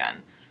children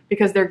again,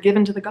 because they're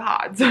given to the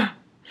gods.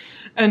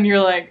 And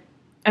you're like,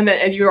 and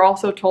you're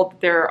also told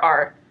that there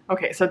are,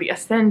 okay, so the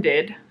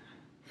Ascended,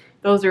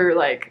 those are,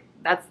 like,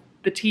 that's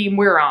the team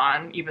we're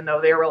on, even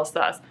though they're real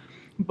sus.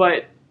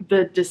 But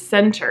the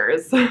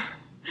Dissenters,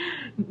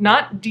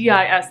 not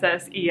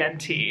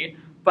D-I-S-S-E-N-T,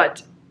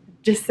 but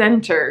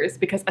Dissenters,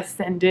 because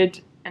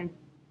ascended and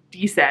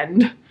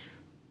descend,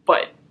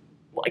 but,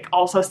 like,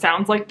 also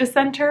sounds like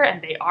dissenter,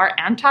 and they are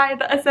anti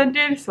the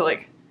ascended, so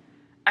like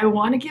I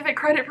want to give it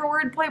credit for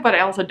wordplay, but I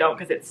also don't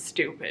because it's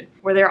stupid.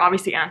 Where they're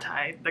obviously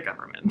anti the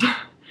government.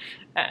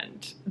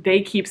 And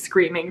they keep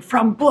screaming,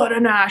 "From blood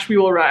and ash we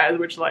will rise,"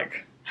 which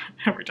like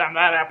every time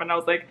that happened I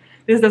was like,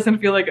 this doesn't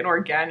feel like an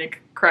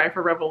organic cry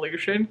for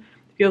revolution.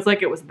 It feels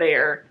like it was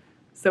there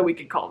so we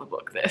could call the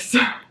book this.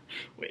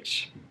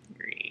 Which,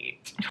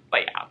 great.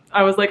 But yeah,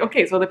 I was like,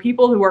 okay, so the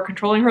people who are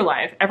controlling her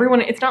life,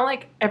 everyone, it's not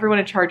like everyone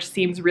in charge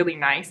seems really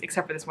nice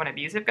except for this one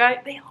abusive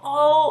guy. They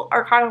all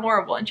are kind of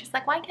horrible. And she's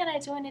like, why can't I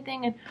do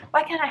anything? And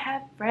why can't I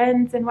have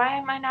friends? And why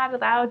am I not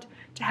allowed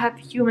to have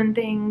human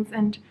things?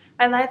 And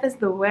my life is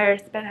the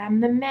worst, but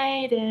I'm the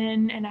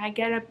maiden and I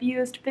get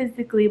abused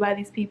physically by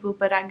these people,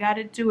 but I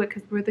gotta do it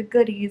because we're the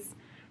goodies,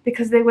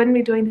 because they wouldn't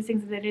be doing these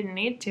things if they didn't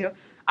need to.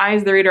 I,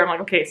 as the reader, I'm like,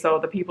 okay, so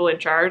the people in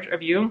charge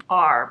of you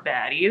are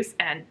baddies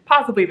and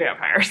possibly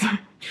vampires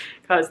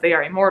because they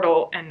are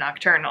immortal and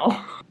nocturnal.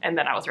 And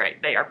then I was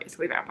right, they are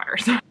basically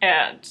vampires.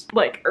 And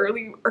like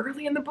early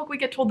in the book, we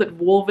get told that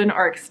wolven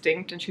are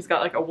extinct and she's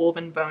got like a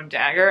wolven bone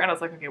dagger. And I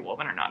was like, okay,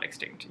 wolven are not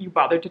extinct. You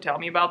bothered to tell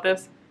me about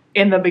this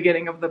in the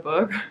beginning of the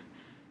book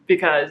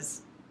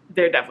because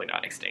they're definitely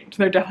not extinct.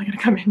 They're definitely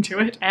gonna come into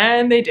it,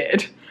 and they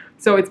did.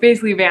 So it's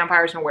basically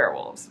vampires and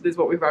werewolves is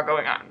what we've got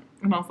going on.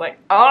 And I was like,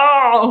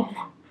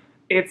 oh,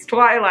 it's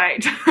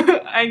Twilight.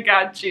 I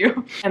got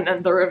you. And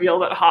then the reveal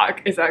that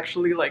Hawk is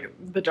actually like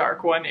the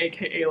Dark One,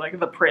 aka like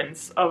the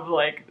prince of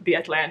like the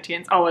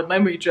Atlanteans. Oh, and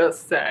let me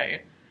just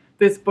say,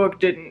 this book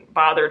didn't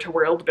bother to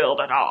world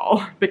build at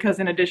all, because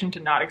in addition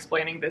to not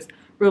explaining this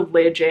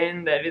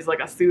religion that is like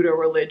a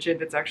pseudo-religion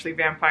that's actually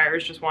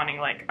vampires just wanting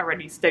like a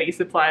ready steady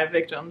supply of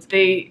victims,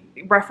 they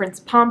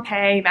reference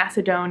Pompeii,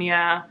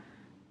 Macedonia,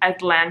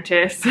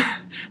 Atlantis,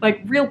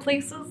 like real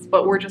places,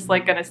 but we're just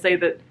like gonna say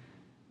that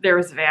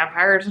there's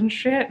vampires and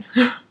shit,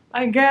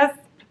 I guess.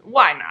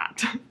 Why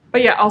not?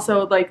 But yeah,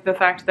 also like the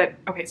fact that,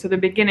 okay, so the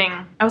beginning,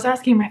 I was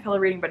asking my fellow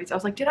reading buddies, I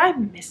was like, did I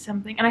miss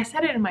something? And I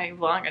said it in my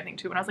vlog, I think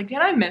too, and I was like, did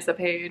I miss a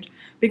page?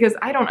 Because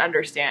I don't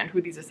understand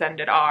who these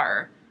ascended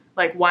are.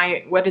 Like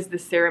why, what is the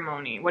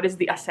ceremony? What is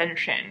the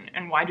ascension?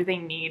 And why do they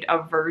need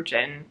a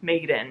virgin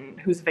maiden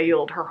who's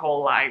veiled her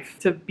whole life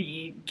to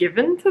be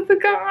given to the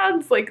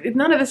gods? Like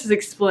none of this is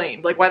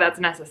explained, like why that's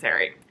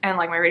necessary. And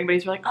like my reading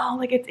buddies were like, oh,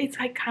 like it's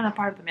like kind of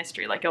part of the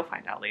mystery, like you'll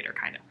find out later,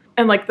 kind of.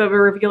 And like the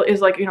reveal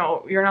is like, you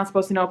know, you're not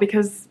supposed to know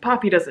because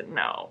Poppy doesn't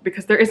know,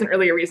 because there isn't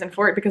really a reason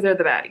for it, because they're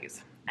the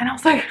baddies. And I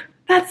was like,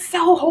 that's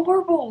so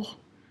horrible.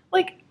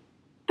 Like,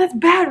 that's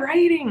bad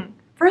writing.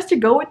 For us to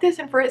go with this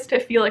and for us to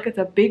feel like it's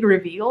a big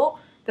reveal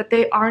that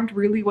they aren't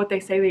really what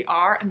they say they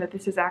are and that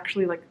this is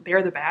actually like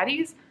they're the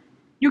baddies,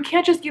 you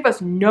can't just give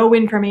us no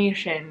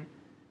information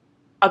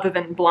other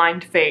than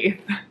blind faith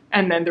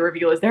and then the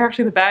reveal is they're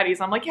actually the baddies.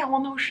 I'm like, yeah,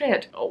 well, no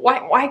shit.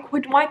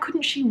 Why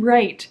couldn't she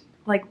write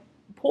like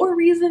poor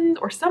reasons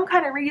or some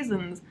kind of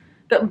reasons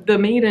that the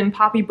maiden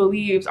Poppy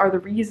believes are the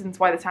reasons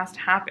why this has to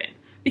happen?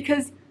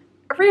 Because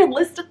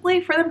realistically,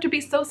 for them to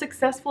be so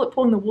successful at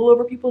pulling the wool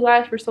over people's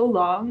eyes for so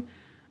long,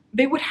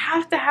 they would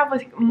have to have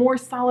like a more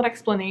solid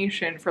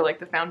explanation for like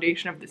the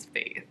foundation of this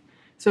faith,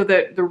 so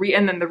that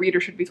and then the reader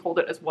should be told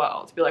it as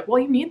well, to be like,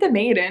 well, you need the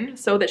maiden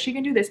so that she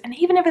can do this, and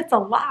even if it's a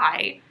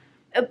lie,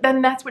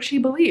 then that's what she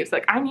believes.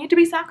 Like, I need to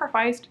be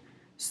sacrificed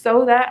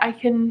so that I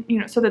can, you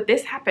know, so that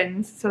this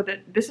happens, so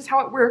that this is how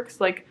it works.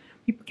 Like,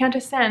 people can't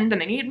ascend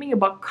and they need me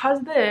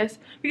because this,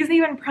 because they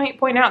even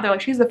point out, they're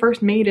like, she's the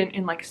first maiden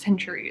in like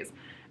centuries,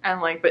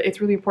 and like, but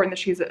it's really important that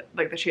she's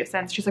like that she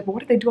ascends. She's like, but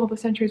what if they do all the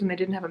centuries when they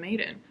didn't have a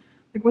maiden?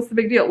 Like, what's the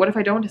big deal? What if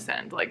I don't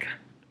ascend? Like,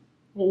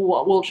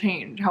 what will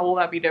change? How will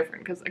that be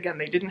different? Because again,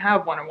 they didn't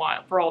have one in a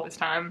while for all this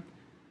time.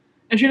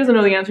 And she doesn't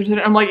know the answer to it.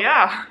 I'm like,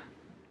 yeah.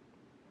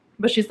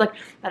 But she's like,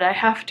 but I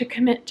have to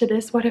commit to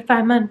this. What if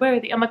I'm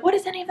unworthy? I'm like, what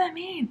does any of that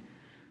mean?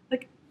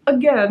 Like,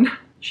 again,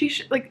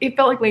 like, it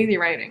felt like lazy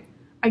writing.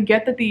 I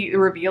get that the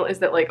reveal is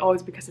that like, oh,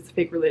 it's because it's a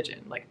fake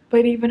religion. Like,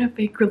 but even a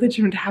fake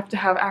religion would have to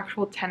have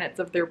actual tenets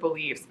of their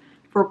beliefs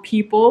for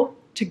people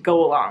to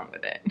go along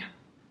with it.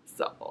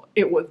 So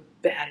it was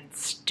bad and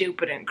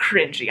stupid and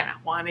cringy and I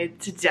wanted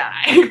to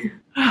die.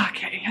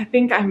 Okay, I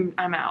think I'm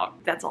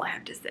out. That's all I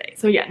have to say.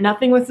 So yeah,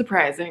 nothing was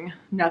surprising,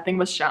 nothing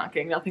was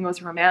shocking, nothing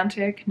was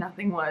romantic,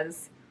 nothing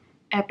was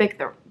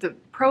epic. The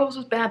prose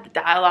was bad, the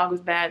dialogue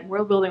was bad,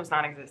 world building was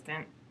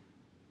non-existent.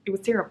 It was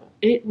terrible.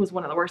 It was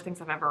one of the worst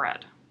things I've ever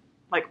read.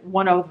 Like,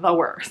 one of the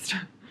worst.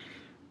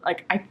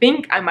 Like, I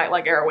think I might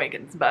like Air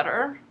Awakens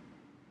better.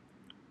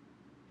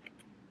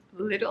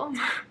 Little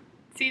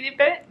teeny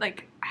bit,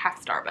 like a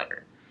half star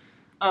better.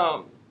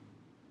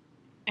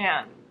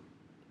 And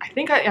I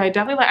think I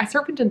definitely like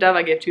Serpent and Dove.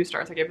 I gave 2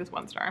 stars. I gave this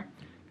 1 star.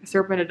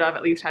 Serpent and Dove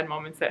at least had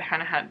moments that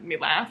kind of had me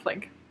laugh.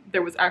 Like,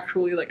 there was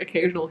actually like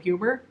occasional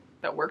humor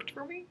that worked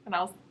for me, and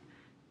I was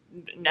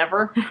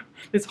never.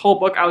 This whole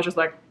book I was just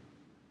like,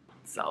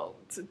 so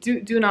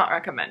do not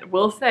recommend.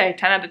 Will say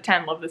 10 out of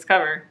 10. Love this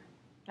cover,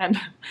 and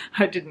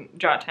I didn't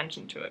draw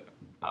attention to it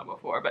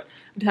before, but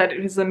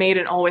because the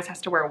maiden always has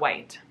to wear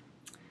white.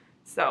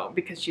 So,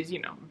 because she's, you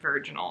know,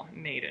 virginal,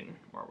 maiden,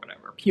 or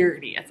whatever,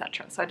 purity,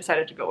 etc. So I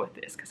decided to go with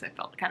this because I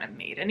felt kind of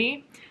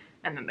maiden-y.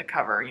 And then the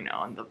cover, you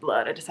know, and the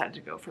blood, I decided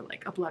to go for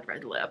like a blood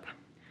red lip.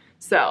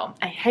 So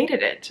I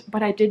hated it,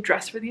 but I did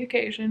dress for the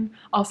occasion.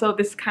 Also,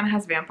 this kind of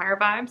has vampire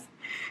vibes.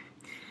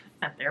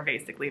 And they're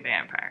basically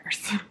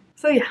vampires.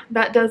 So yeah,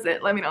 that does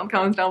it. Let me know in the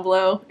comments down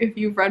below if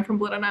you've read From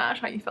Blood and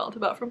Ash, how you felt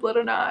about From Blood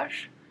and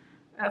Ash.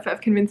 If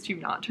I've convinced you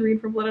not to read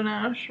From Blood and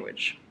Ash,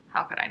 which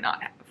how could I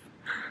not have?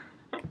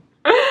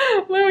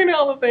 Let me know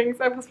all the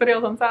things. I post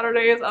videos on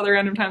Saturdays, other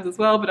random times as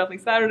well, but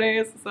definitely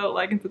Saturdays. So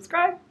like and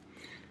subscribe.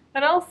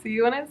 And I'll see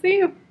you when I see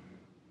you.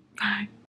 Bye.